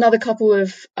another couple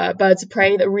of birds of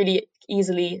prey that are really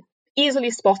easily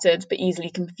spotted but easily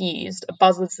confused are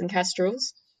buzzards and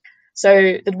kestrels. So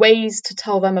the ways to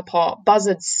tell them apart: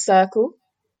 buzzards circle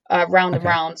round and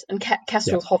round, and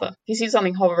kestrels hover. If you see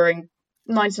something hovering,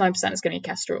 99% it's going to be a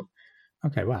kestrel.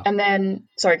 Okay, wow. And then,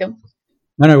 sorry, go on.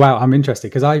 No, wow, I'm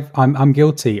interested because I'm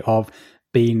guilty of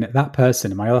being that person,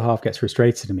 and my other half gets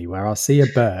frustrated at me, where I'll see a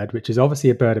bird, which is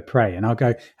obviously a bird of prey, and I'll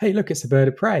go, hey, look, it's a bird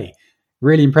of prey.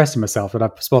 Really impressing myself that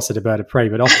I've spotted a bird of prey,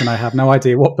 but often I have no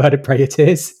idea what bird of prey it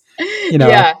is. You know,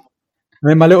 and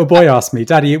then my little boy asked me,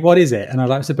 Daddy, what is it? And I was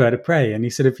like, it's a bird of prey. And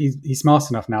he's smart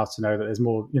enough now to know that there's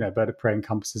more, bird of prey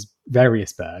encompasses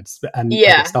various birds, and I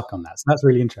get stuck on that. So that's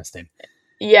really interesting.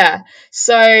 Yeah.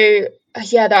 So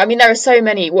I mean, there are so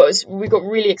many. What's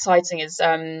really exciting is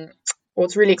that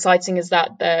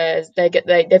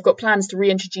they've got plans to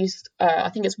reintroduce I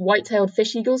think it's white-tailed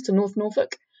fish eagles to North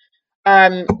Norfolk.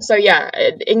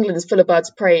 England is full of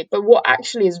birds of prey, but what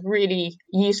actually is really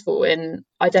useful in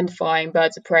identifying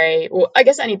birds of prey, or I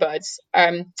guess any birds,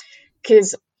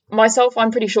 because myself,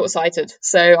 I'm pretty short-sighted,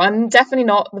 so I'm definitely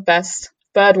not the best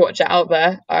bird watcher out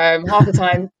there. Half the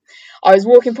time I was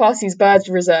walking past these bird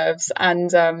reserves,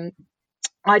 and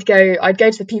I'd go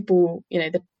to the people,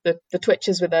 the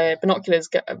twitchers with their binoculars,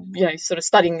 sort of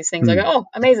studying these things. I go, oh,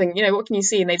 amazing, what can you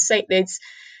see? And they'd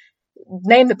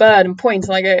name the bird and point,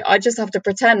 and I go, I just have to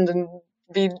pretend and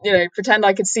pretend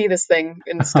I could see this thing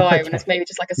in the sky when it's maybe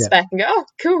just like a speck, and go, oh,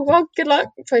 cool, well, good luck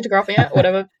photographing it,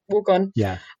 whatever, walk on.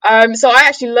 So I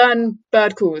actually learn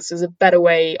bird calls as a better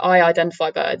way I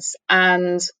identify birds,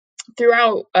 and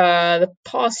throughout the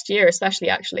past year especially,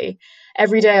 actually,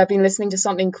 every day I've been listening to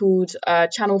something called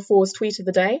Channel 4's Tweet of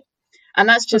the Day, and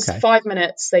that's just 5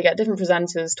 minutes. They get different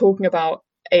presenters talking about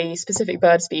a specific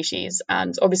bird species,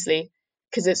 and obviously,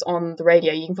 because it's on the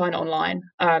radio, you can find it online.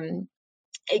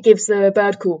 It gives the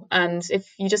bird call, and if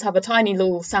you just have a tiny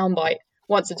little soundbite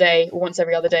once a day or once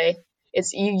every other day,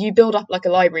 it's you build up like a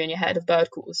library in your head of bird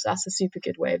calls. That's a super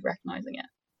good way of recognizing it.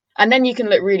 And then you can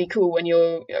look really cool when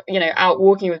you're out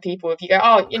walking with people. If you go,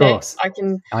 oh,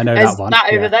 I know that one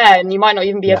over there, and you might not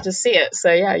even be able to see it. So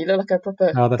you look like a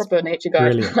proper nature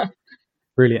guide.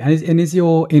 Brilliant. And is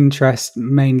your interest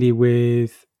mainly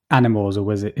with animals,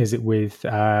 or is it with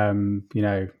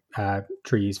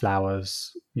trees,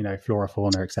 flowers, flora,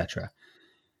 fauna, etc.?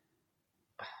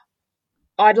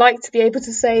 I'd like to be able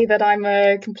to say that I'm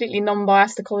a completely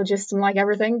non-biased ecologist and like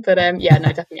everything, but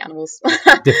definitely animals.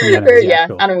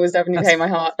 Animals definitely pay my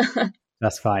heart.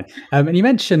 That's fine. And you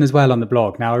mentioned as well on the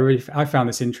blog. Now, I found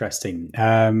this interesting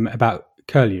about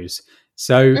curlews.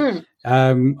 So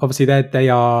obviously they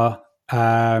are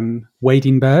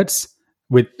wading birds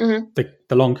with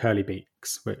the long curly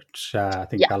beaks, which I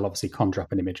think they'll obviously conjure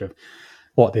up an image of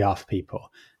what they are for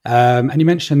people. And you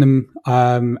mentioned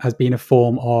them as being a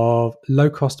form of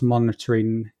low-cost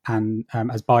monitoring and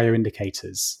as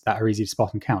bioindicators that are easy to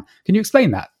spot and count. Can you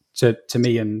explain that to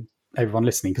me and everyone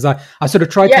listening? Because I sort of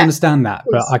tried to understand that,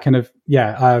 but I kind of,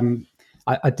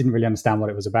 I didn't really understand what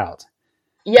it was about.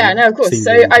 Yeah, no, of course.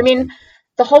 So, I mean,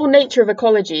 the whole nature of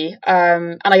ecology,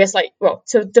 and I guess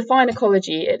to define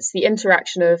ecology, it's the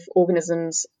interaction of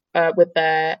organisms with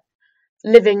their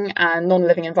living and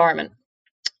non-living environment.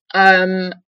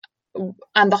 And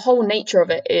the whole nature of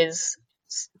it is,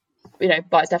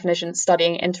 by its definition,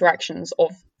 studying interactions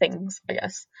of things, I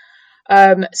guess.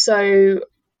 So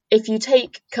if you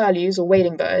take curlews or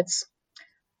wading birds,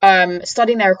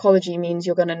 studying their ecology means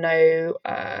you're going to know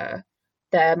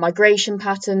their migration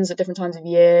patterns at different times of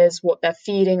years, what they're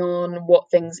feeding on, what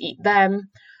things eat them.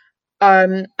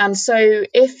 And so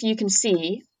if you can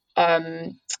see a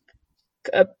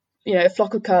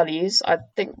flock of curlews, I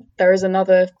think there is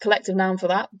another collective noun for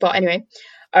that, but anyway,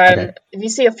 if you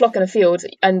see a flock in a field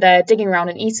and they're digging around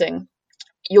and eating,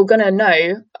 you're going to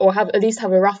know, or at least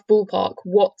have a rough ballpark,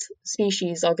 what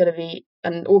species are going to be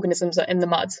and organisms are in the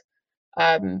mud,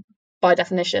 by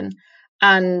definition,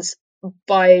 and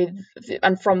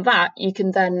from that you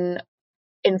can then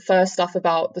infer stuff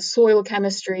about the soil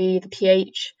chemistry, the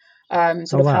pH,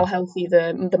 how healthy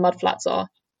the mud flats are.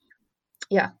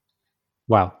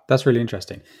 Wow, that's really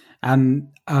interesting. And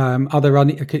are there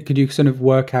any? Could you sort of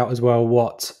work out as well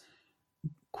what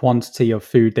quantity of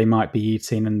food they might be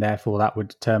eating, and therefore that would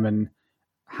determine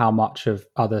how much of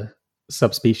other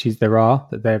subspecies there are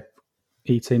that they're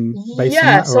eating based on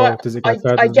Yeah, that, so or does it go I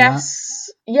further than that?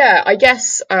 guess, yeah, I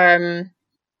guess,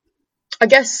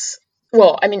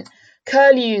 well, I mean,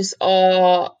 curlews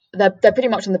are, they're pretty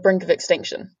much on the brink of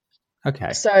extinction.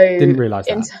 Okay, So, didn't realize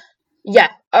in, that. yeah,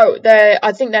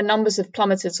 I think their numbers have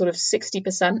plummeted sort of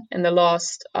 60% in the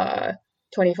last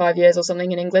 25 years or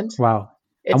something in England. Wow.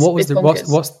 And It's what was it's the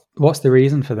bonkers. what's the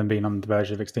reason for them being on the verge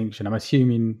of extinction? I'm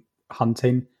assuming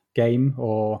hunting game,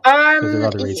 or is there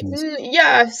other reasons?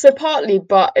 Yeah, so partly,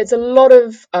 but it's a lot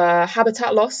of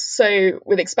habitat loss. So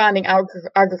with expanding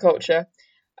agriculture,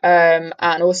 and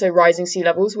also rising sea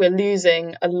levels, we're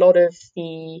losing a lot of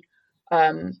the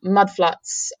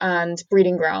mudflats and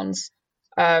breeding grounds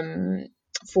um,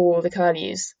 for the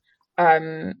curlews.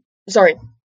 Sorry,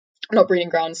 not breeding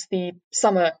grounds, the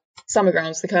summer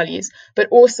grounds, the curlews. But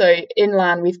also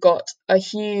inland, we've got a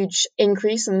huge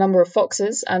increase in the number of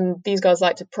foxes, and these guys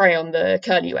like to prey on the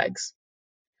curlew eggs.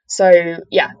 So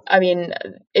yeah, I mean,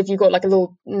 if you've got like a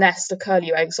little nest of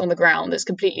curlew eggs on the ground that's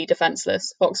completely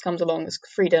defenseless, fox comes along, it's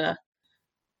free dinner.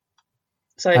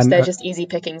 So And they're just easy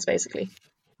pickings, basically.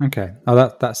 okay, oh,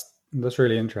 that's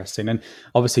really interesting. And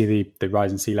obviously, the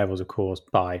rise in sea levels are caused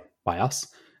by us.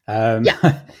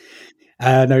 Yeah.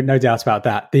 No doubt about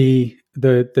that. The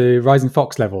rising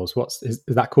fox levels, is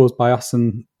that caused by us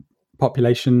and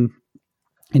population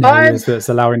in Um, areas that's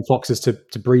allowing foxes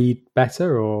to breed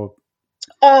better, or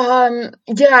yeah,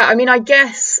 I mean, I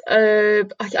guess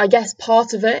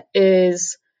part of it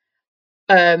is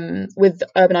with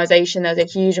urbanization, there's a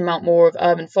huge amount more of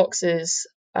urban foxes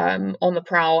on the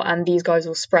prowl, and these guys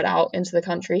will spread out into the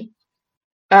country.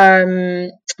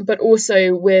 But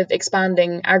also with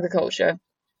expanding agriculture,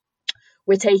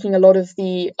 we're taking a lot of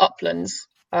the upland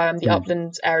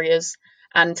areas,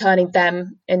 and turning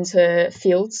them into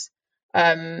fields,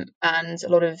 and a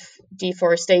lot of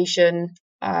deforestation.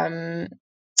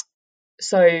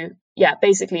 So yeah,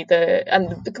 basically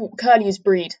the curlews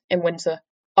breed in winter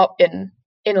up in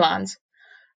inland,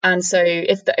 and so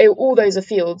all those are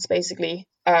fields basically,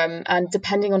 and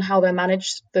depending on how they're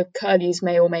managed, the curlews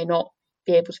may or may not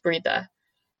be able to breed there.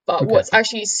 But okay, what's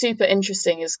actually super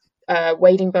interesting is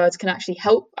wading birds can actually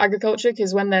help agriculture,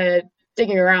 because when they're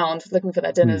digging around looking for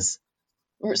their hmm. dinners,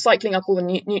 cycling up all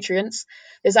the nutrients,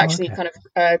 this Oh, actually okay, kind of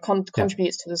yeah.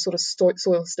 contributes to the sort of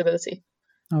soil stability.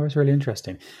 Oh, that's really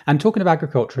interesting. And talking of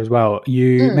agriculture as well,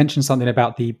 you Mm, mentioned something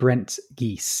about the Brent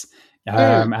geese.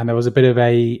 mm. And there was a bit of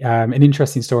an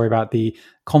interesting story about the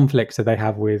conflicts that they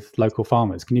have with local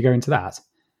farmers. Can you go into that?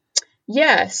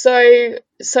 Yeah, so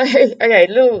okay,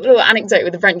 little anecdote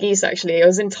with the Brent geese actually. I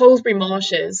was in Tollesbury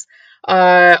Marshes.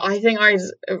 I think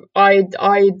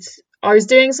I'd I was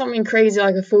doing something crazy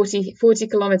like a 40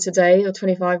 kilometer day or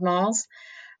 25 miles,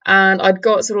 and I'd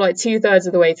got sort of like two-thirds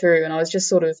of the way through, and I was just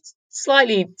sort of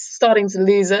slightly starting to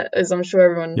lose it, as I'm sure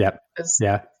everyone Yeah, has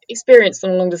yeah. experienced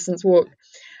on a long distance walk.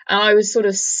 And I was sort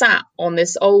of sat on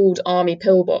this old army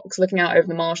pillbox looking out over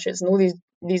the marshes, and all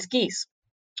these geese.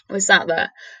 I sat there, and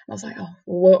I was like, "Oh,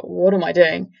 what am I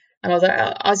doing?" And I was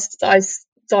like, I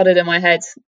started in my head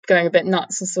going a bit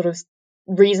nuts and sort of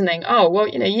reasoning, "Oh, well,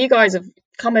 you guys have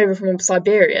come over from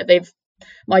Siberia. They've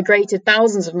migrated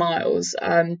thousands of miles.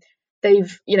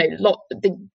 They've,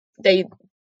 they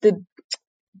the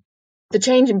the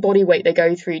change in body weight they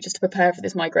go through just to prepare for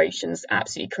this migration is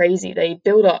absolutely crazy. They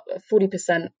build up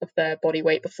 40% of their body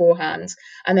weight beforehand,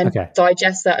 and then Okay.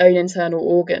 digest their own internal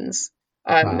organs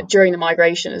Wow. during the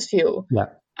migration as fuel. Yeah.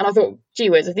 And I thought, gee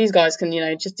whiz, if these guys can,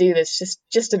 just do this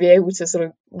just to be able to sort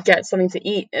of get something to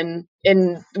eat in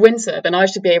winter, then I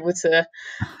should be able to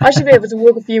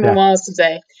walk a few more Yeah. miles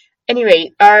today.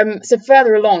 Anyway, so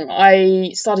further along,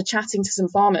 I started chatting to some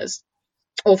farmers,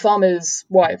 or farmers'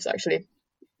 wives actually,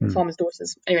 Mm. farmers'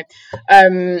 daughters. Anyway,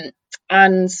 um,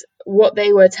 and what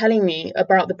they were telling me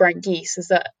about the Brent geese is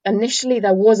that initially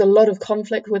there was a lot of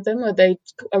conflict with them, where they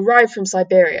arrived from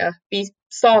Siberia, be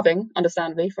starving,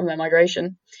 understandably, from their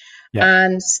migration, Yeah.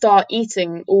 and start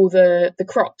eating all the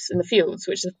crops in the fields,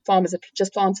 which the farmers have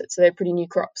just planted, so they're pretty new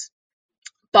crops.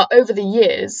 But over the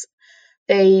years,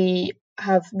 they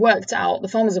have worked out, the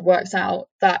farmers have worked out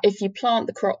that if you plant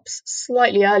the crops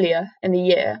slightly earlier in the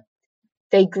year,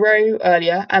 they grow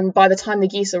earlier, and by the time the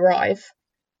geese arrive,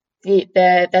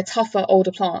 they're tougher,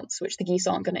 older plants, which the geese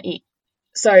aren't going to eat.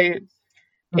 So it's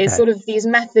Okay. sort of these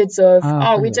methods of,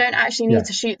 Ah, oh, we brilliant. don't actually need Yeah.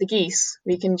 to shoot the geese.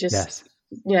 We can just, Yes.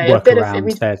 a Work bit of around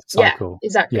we, their yeah, cycle.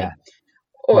 exactly. Yeah.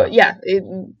 Or Wow. yeah,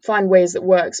 find ways that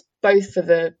works both for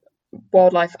the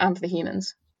wildlife and for the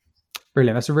humans.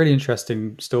 Brilliant. That's a really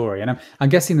interesting story, and I'm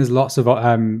guessing there's lots of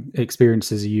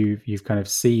experiences you've kind of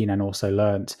seen and also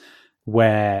learnt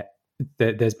where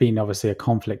there's been obviously a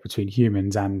conflict between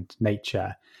humans and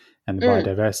nature and the Mm.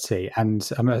 biodiversity, and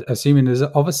I'm assuming there's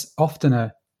often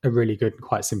a really good and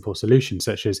quite simple solution,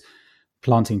 such as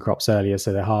planting crops earlier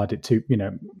so they're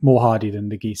more hardy than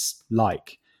the geese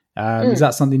like. Is Mm.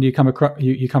 that something you come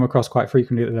across quite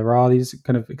frequently, that there are these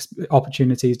kind of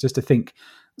opportunities just to think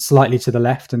slightly to the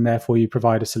left, and therefore you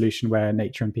provide a solution where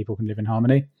nature and people can live in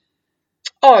harmony?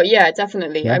 Oh yeah,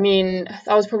 definitely. Yeah. I mean,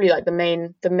 that was probably like the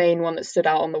main one that stood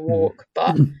out on the walk.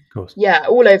 But Of course. yeah,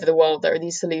 all over the world there are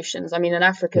these solutions. I mean, in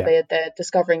Africa, Yeah. they're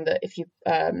discovering that if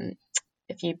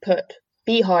you put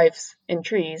beehives in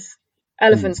trees,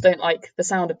 elephants don't like the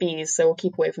sound of bees, so we'll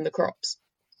keep away from the crops.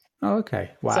 Oh,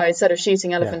 okay. Wow. So instead of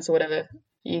shooting Yeah. elephants or whatever,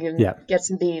 you can Yeah. get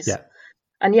some bees. Yeah.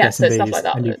 And yeah, Get some so stuff like bees,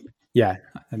 that. and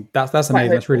and that's Quite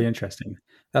amazing. That's really hopeful. interesting.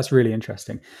 That's really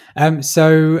interesting.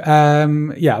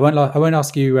 Yeah, I won't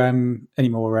ask you any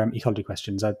more ecology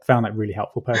questions. I found that really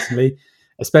helpful personally,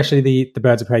 especially the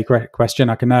birds of prey question.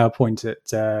 I can now point at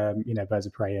birds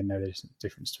of prey and know there's a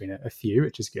difference between a few,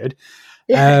 which is good.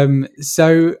 Yeah.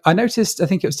 So I noticed, I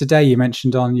think it was today, you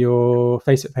mentioned on your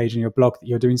Facebook page and your blog that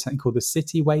you're doing something called the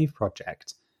City Wave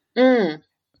Project. Mm, Can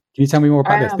you tell me more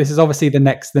I about this? am. This is obviously the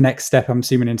next step, I'm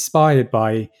assuming, inspired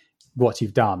by what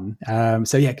you've done.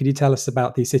 So yeah, could you tell us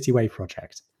about the City Wave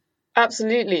project?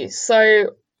 Absolutely.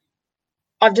 So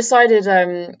I've decided,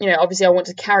 obviously I want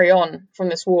to carry on from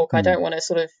this walk. I Hmm. don't want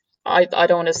to I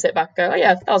don't want to sit back and go, oh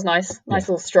yeah, that was nice. Yeah, Nice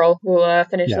little stroll. We'll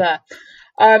finish yeah.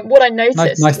 there. What I noticed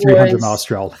Nice 300 mile was,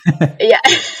 stroll. yeah,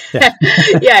 Yeah,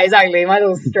 yeah, exactly. My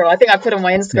little stroll. I think I put on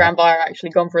my yeah, Instagram bio, actually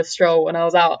gone for a stroll when I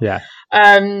was out. yeah.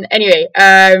 Anyway,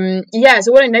 yeah,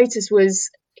 so what I noticed was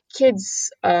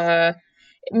kids,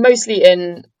 mostly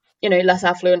in, less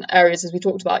affluent areas, as we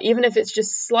talked about, even if it's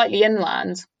just slightly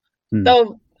inland, Hmm.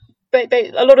 they'll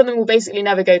a lot of them will basically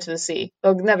never go to the sea.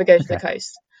 They'll never go to the Okay.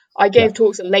 coast. I Yeah, gave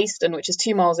talks at Leiston, which is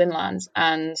 2 miles inland,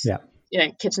 and yeah.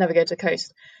 kids never go to the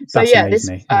coast. So That's yeah,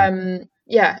 amazing.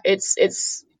 Yeah.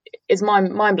 it's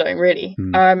mind blowing, really.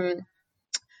 Hmm.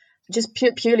 Just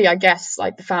purely, I guess,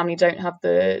 like the family don't have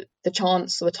the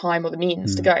chance or the time or the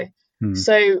means to Hmm. go. Hmm.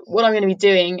 So what I'm going to be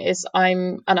doing is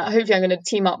hopefully I'm going to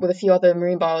team up with a few other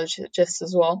marine biologists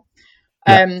as well.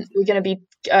 Yeah. We're going to be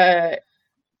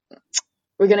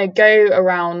we're going to go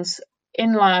around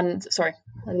inland. Sorry,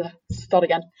 start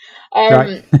again.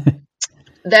 Right.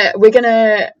 We're going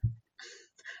to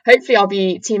hopefully I'll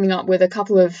be teaming up with a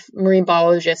couple of marine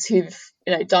biologists who've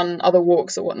done other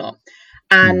walks or whatnot.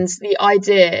 And the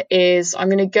idea is I'm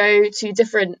going to go to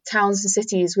different towns and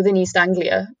cities within East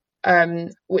Anglia,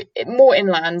 more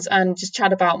inland, and just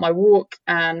chat about my walk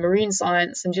and marine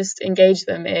science, and just engage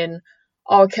them in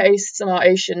our coasts and our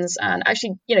oceans, and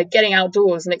actually, getting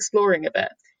outdoors and exploring a bit.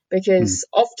 Because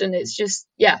often it's just,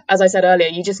 as I said earlier,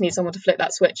 you just need someone to flip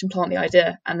that switch and plant the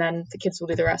idea, and then the kids will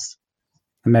do the rest.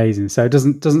 Amazing. So it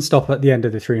doesn't stop at the end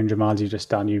of the 300 miles you've just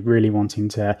done. You're really wanting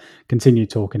to continue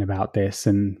talking about this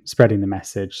and spreading the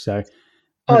message. So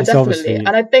Oh, it's definitely. obviously, And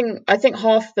I think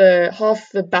half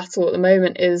the battle at the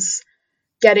moment is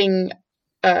getting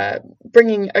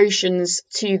bringing oceans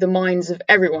to the minds of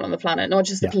everyone on the planet, not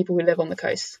just the yeah. people who live on the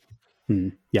coast.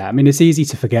 Yeah, I mean, it's easy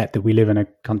to forget that we live in a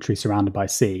country surrounded by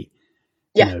sea.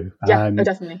 Yeah,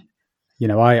 definitely.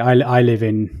 I live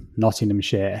in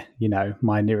Nottinghamshire.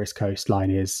 My nearest coastline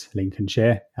is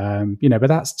Lincolnshire. But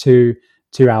that's two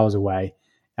hours away,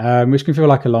 which can feel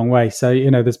like a long way. So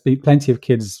there's been plenty of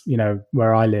kids,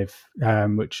 where I live,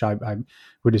 which I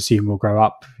would assume will grow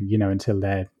up, until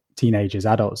they're teenagers,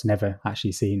 adults, never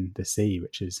actually seen the sea,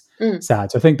 which is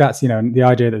sad. So I think that's the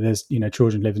idea that there's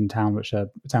children live in towns which are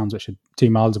 2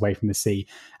 miles away from the sea,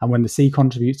 and when the sea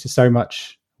contributes to so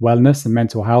much wellness and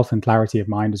mental health and clarity of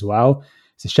mind as well,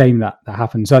 it's a shame that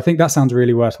happens. So I think that sounds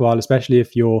really worthwhile, especially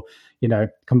if you're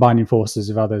combining forces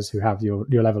of others who have your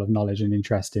level of knowledge and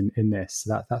interest in this.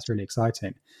 So that's really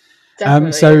exciting.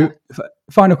 Definitely.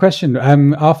 Final question,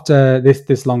 after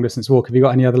this long distance walk, have you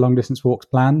got any other long distance walks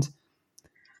planned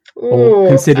or Ooh,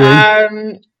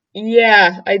 considering?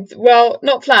 yeah. Well,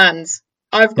 not plans.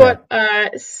 I've Yeah. got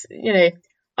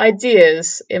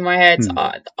ideas in my head.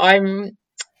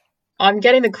 I'm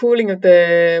getting the calling of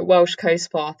the Welsh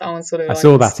Coast Path. That one's sort of I like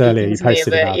saw that earlier. speaking You to me a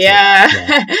posted bit. about it.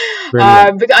 Yeah.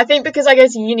 Brilliant. But I think because I go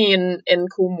to uni in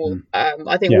Cornwall,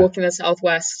 I think Yeah. walking the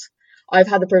southwest, I've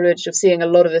had the privilege of seeing a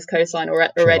lot of this coastline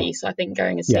already. Sure. So I think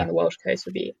going and seeing Yeah. the Welsh coast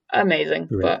would be amazing.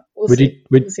 Brilliant. But we'll Would see. you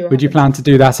We'll see what would you happens. plan to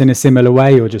do that in a similar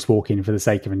way, or just walking for the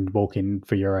sake of walking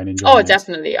for your own enjoyment? Oh,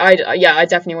 definitely. I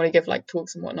definitely want to give like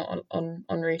talks and whatnot on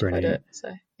route if I do it.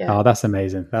 So yeah. Oh, that's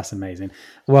amazing. That's amazing.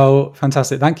 Well,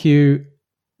 fantastic. Thank you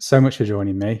so much for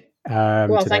joining me.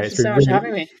 Well, today. thank you so much for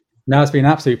having me. No, it's been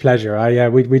an absolute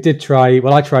pleasure. We did try.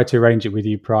 Well, I tried to arrange it with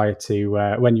you prior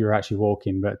to when you were actually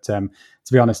walking, but to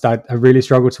be honest, I really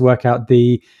struggled to work out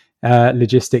the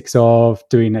logistics of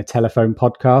doing a telephone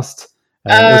podcast.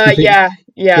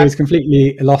 It was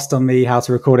completely lost on me how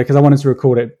to record it, because I wanted to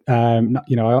record it. I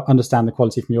understand the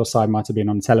quality from your side might have been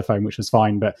on the telephone, which was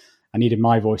fine, but I needed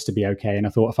my voice to be okay. And I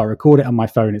thought if I record it on my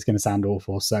phone, it's going to sound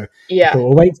awful. So I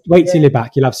thought, well, wait till you're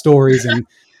back. You'll have stories and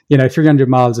 300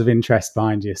 miles of interest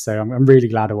behind you. So I'm really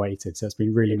glad I waited. So it's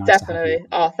been really nice. Definitely. To have you.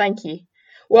 Oh, thank you.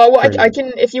 Well, I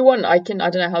can, if you want, I don't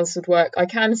know how this would work. I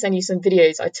can send you some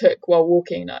videos I took while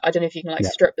walking. I don't know if you can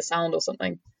strip the sound or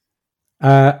something.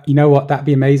 You know what? That'd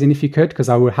be amazing if you could, because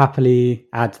I would happily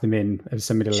add them in as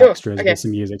some little extras with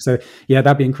some music. So yeah,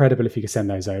 that'd be incredible if you could send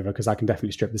those over, because I can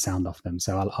definitely strip the sound off them.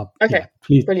 So I'll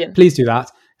please do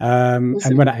that.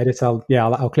 And when I edit, I'll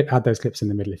add those clips in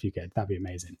the middle if you could. That'd be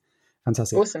amazing.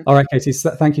 Fantastic. Awesome. All right, Katy.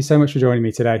 Thank you so much for joining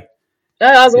me today. No,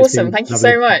 that was awesome. Thank you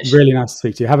so much. Really nice to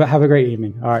speak to you. Have a great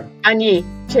evening. All right. And you.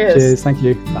 Cheers. Cheers. Thank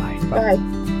you. Bye. Bye.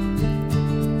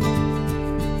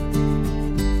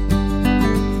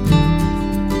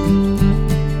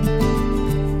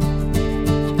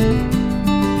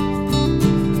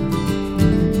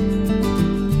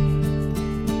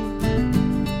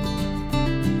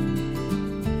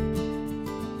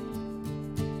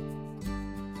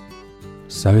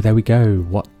 So there we go.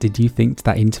 What did you think to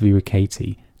that interview with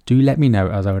Katy? Do let me know,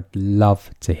 as I would love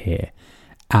to hear.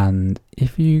 And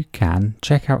if you can,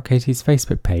 check out Katy's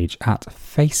Facebook page at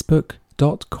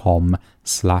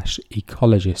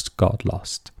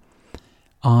facebook.com/ecologistgotlost.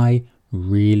 I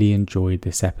really enjoyed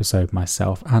this episode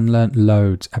myself and learnt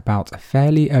loads about a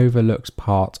fairly overlooked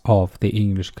part of the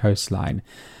English coastline.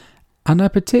 And I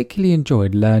particularly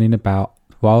enjoyed learning about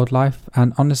wildlife,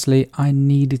 and honestly I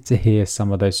needed to hear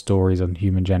some of those stories on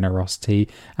human generosity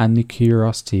and the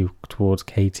curiosity towards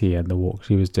Katy and the walk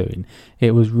she was doing.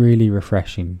 It was really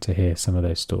refreshing to hear some of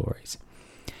those stories.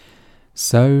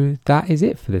 So that is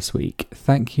it for this week.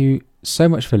 Thank you so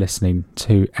much for listening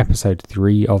to episode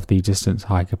 3 of the Distance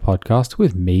Hiker podcast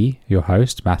with me, your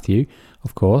host Matthew,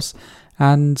 of course.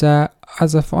 And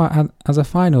as a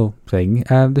final thing,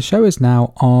 the show is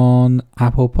now on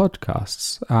Apple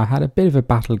Podcasts. I had a bit of a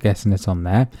battle getting it on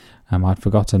there. I'd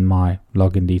forgotten my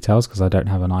login details because I don't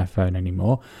have an iPhone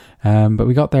anymore. But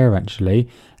we got there eventually.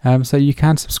 So you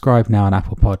can subscribe now on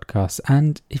Apple Podcasts.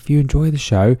 And if you enjoy the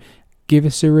show, give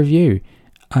us a review.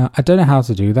 I don't know how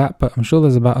to do that, but I'm sure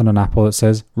there's a button on Apple that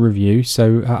says review.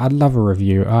 So I'd love a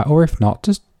review. Or if not,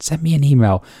 just send me an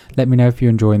email. Let me know if you're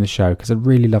enjoying the show, because I'd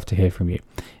really love to hear from you.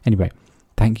 Anyway,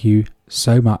 thank you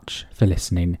so much for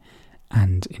listening,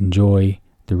 and enjoy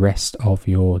the rest of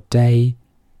your day,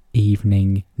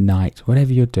 evening, night,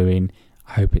 whatever you're doing.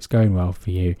 I hope it's going well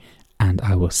for you, and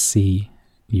I will see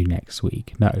you next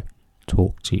week. No,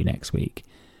 talk to you next week.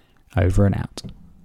 Over and out.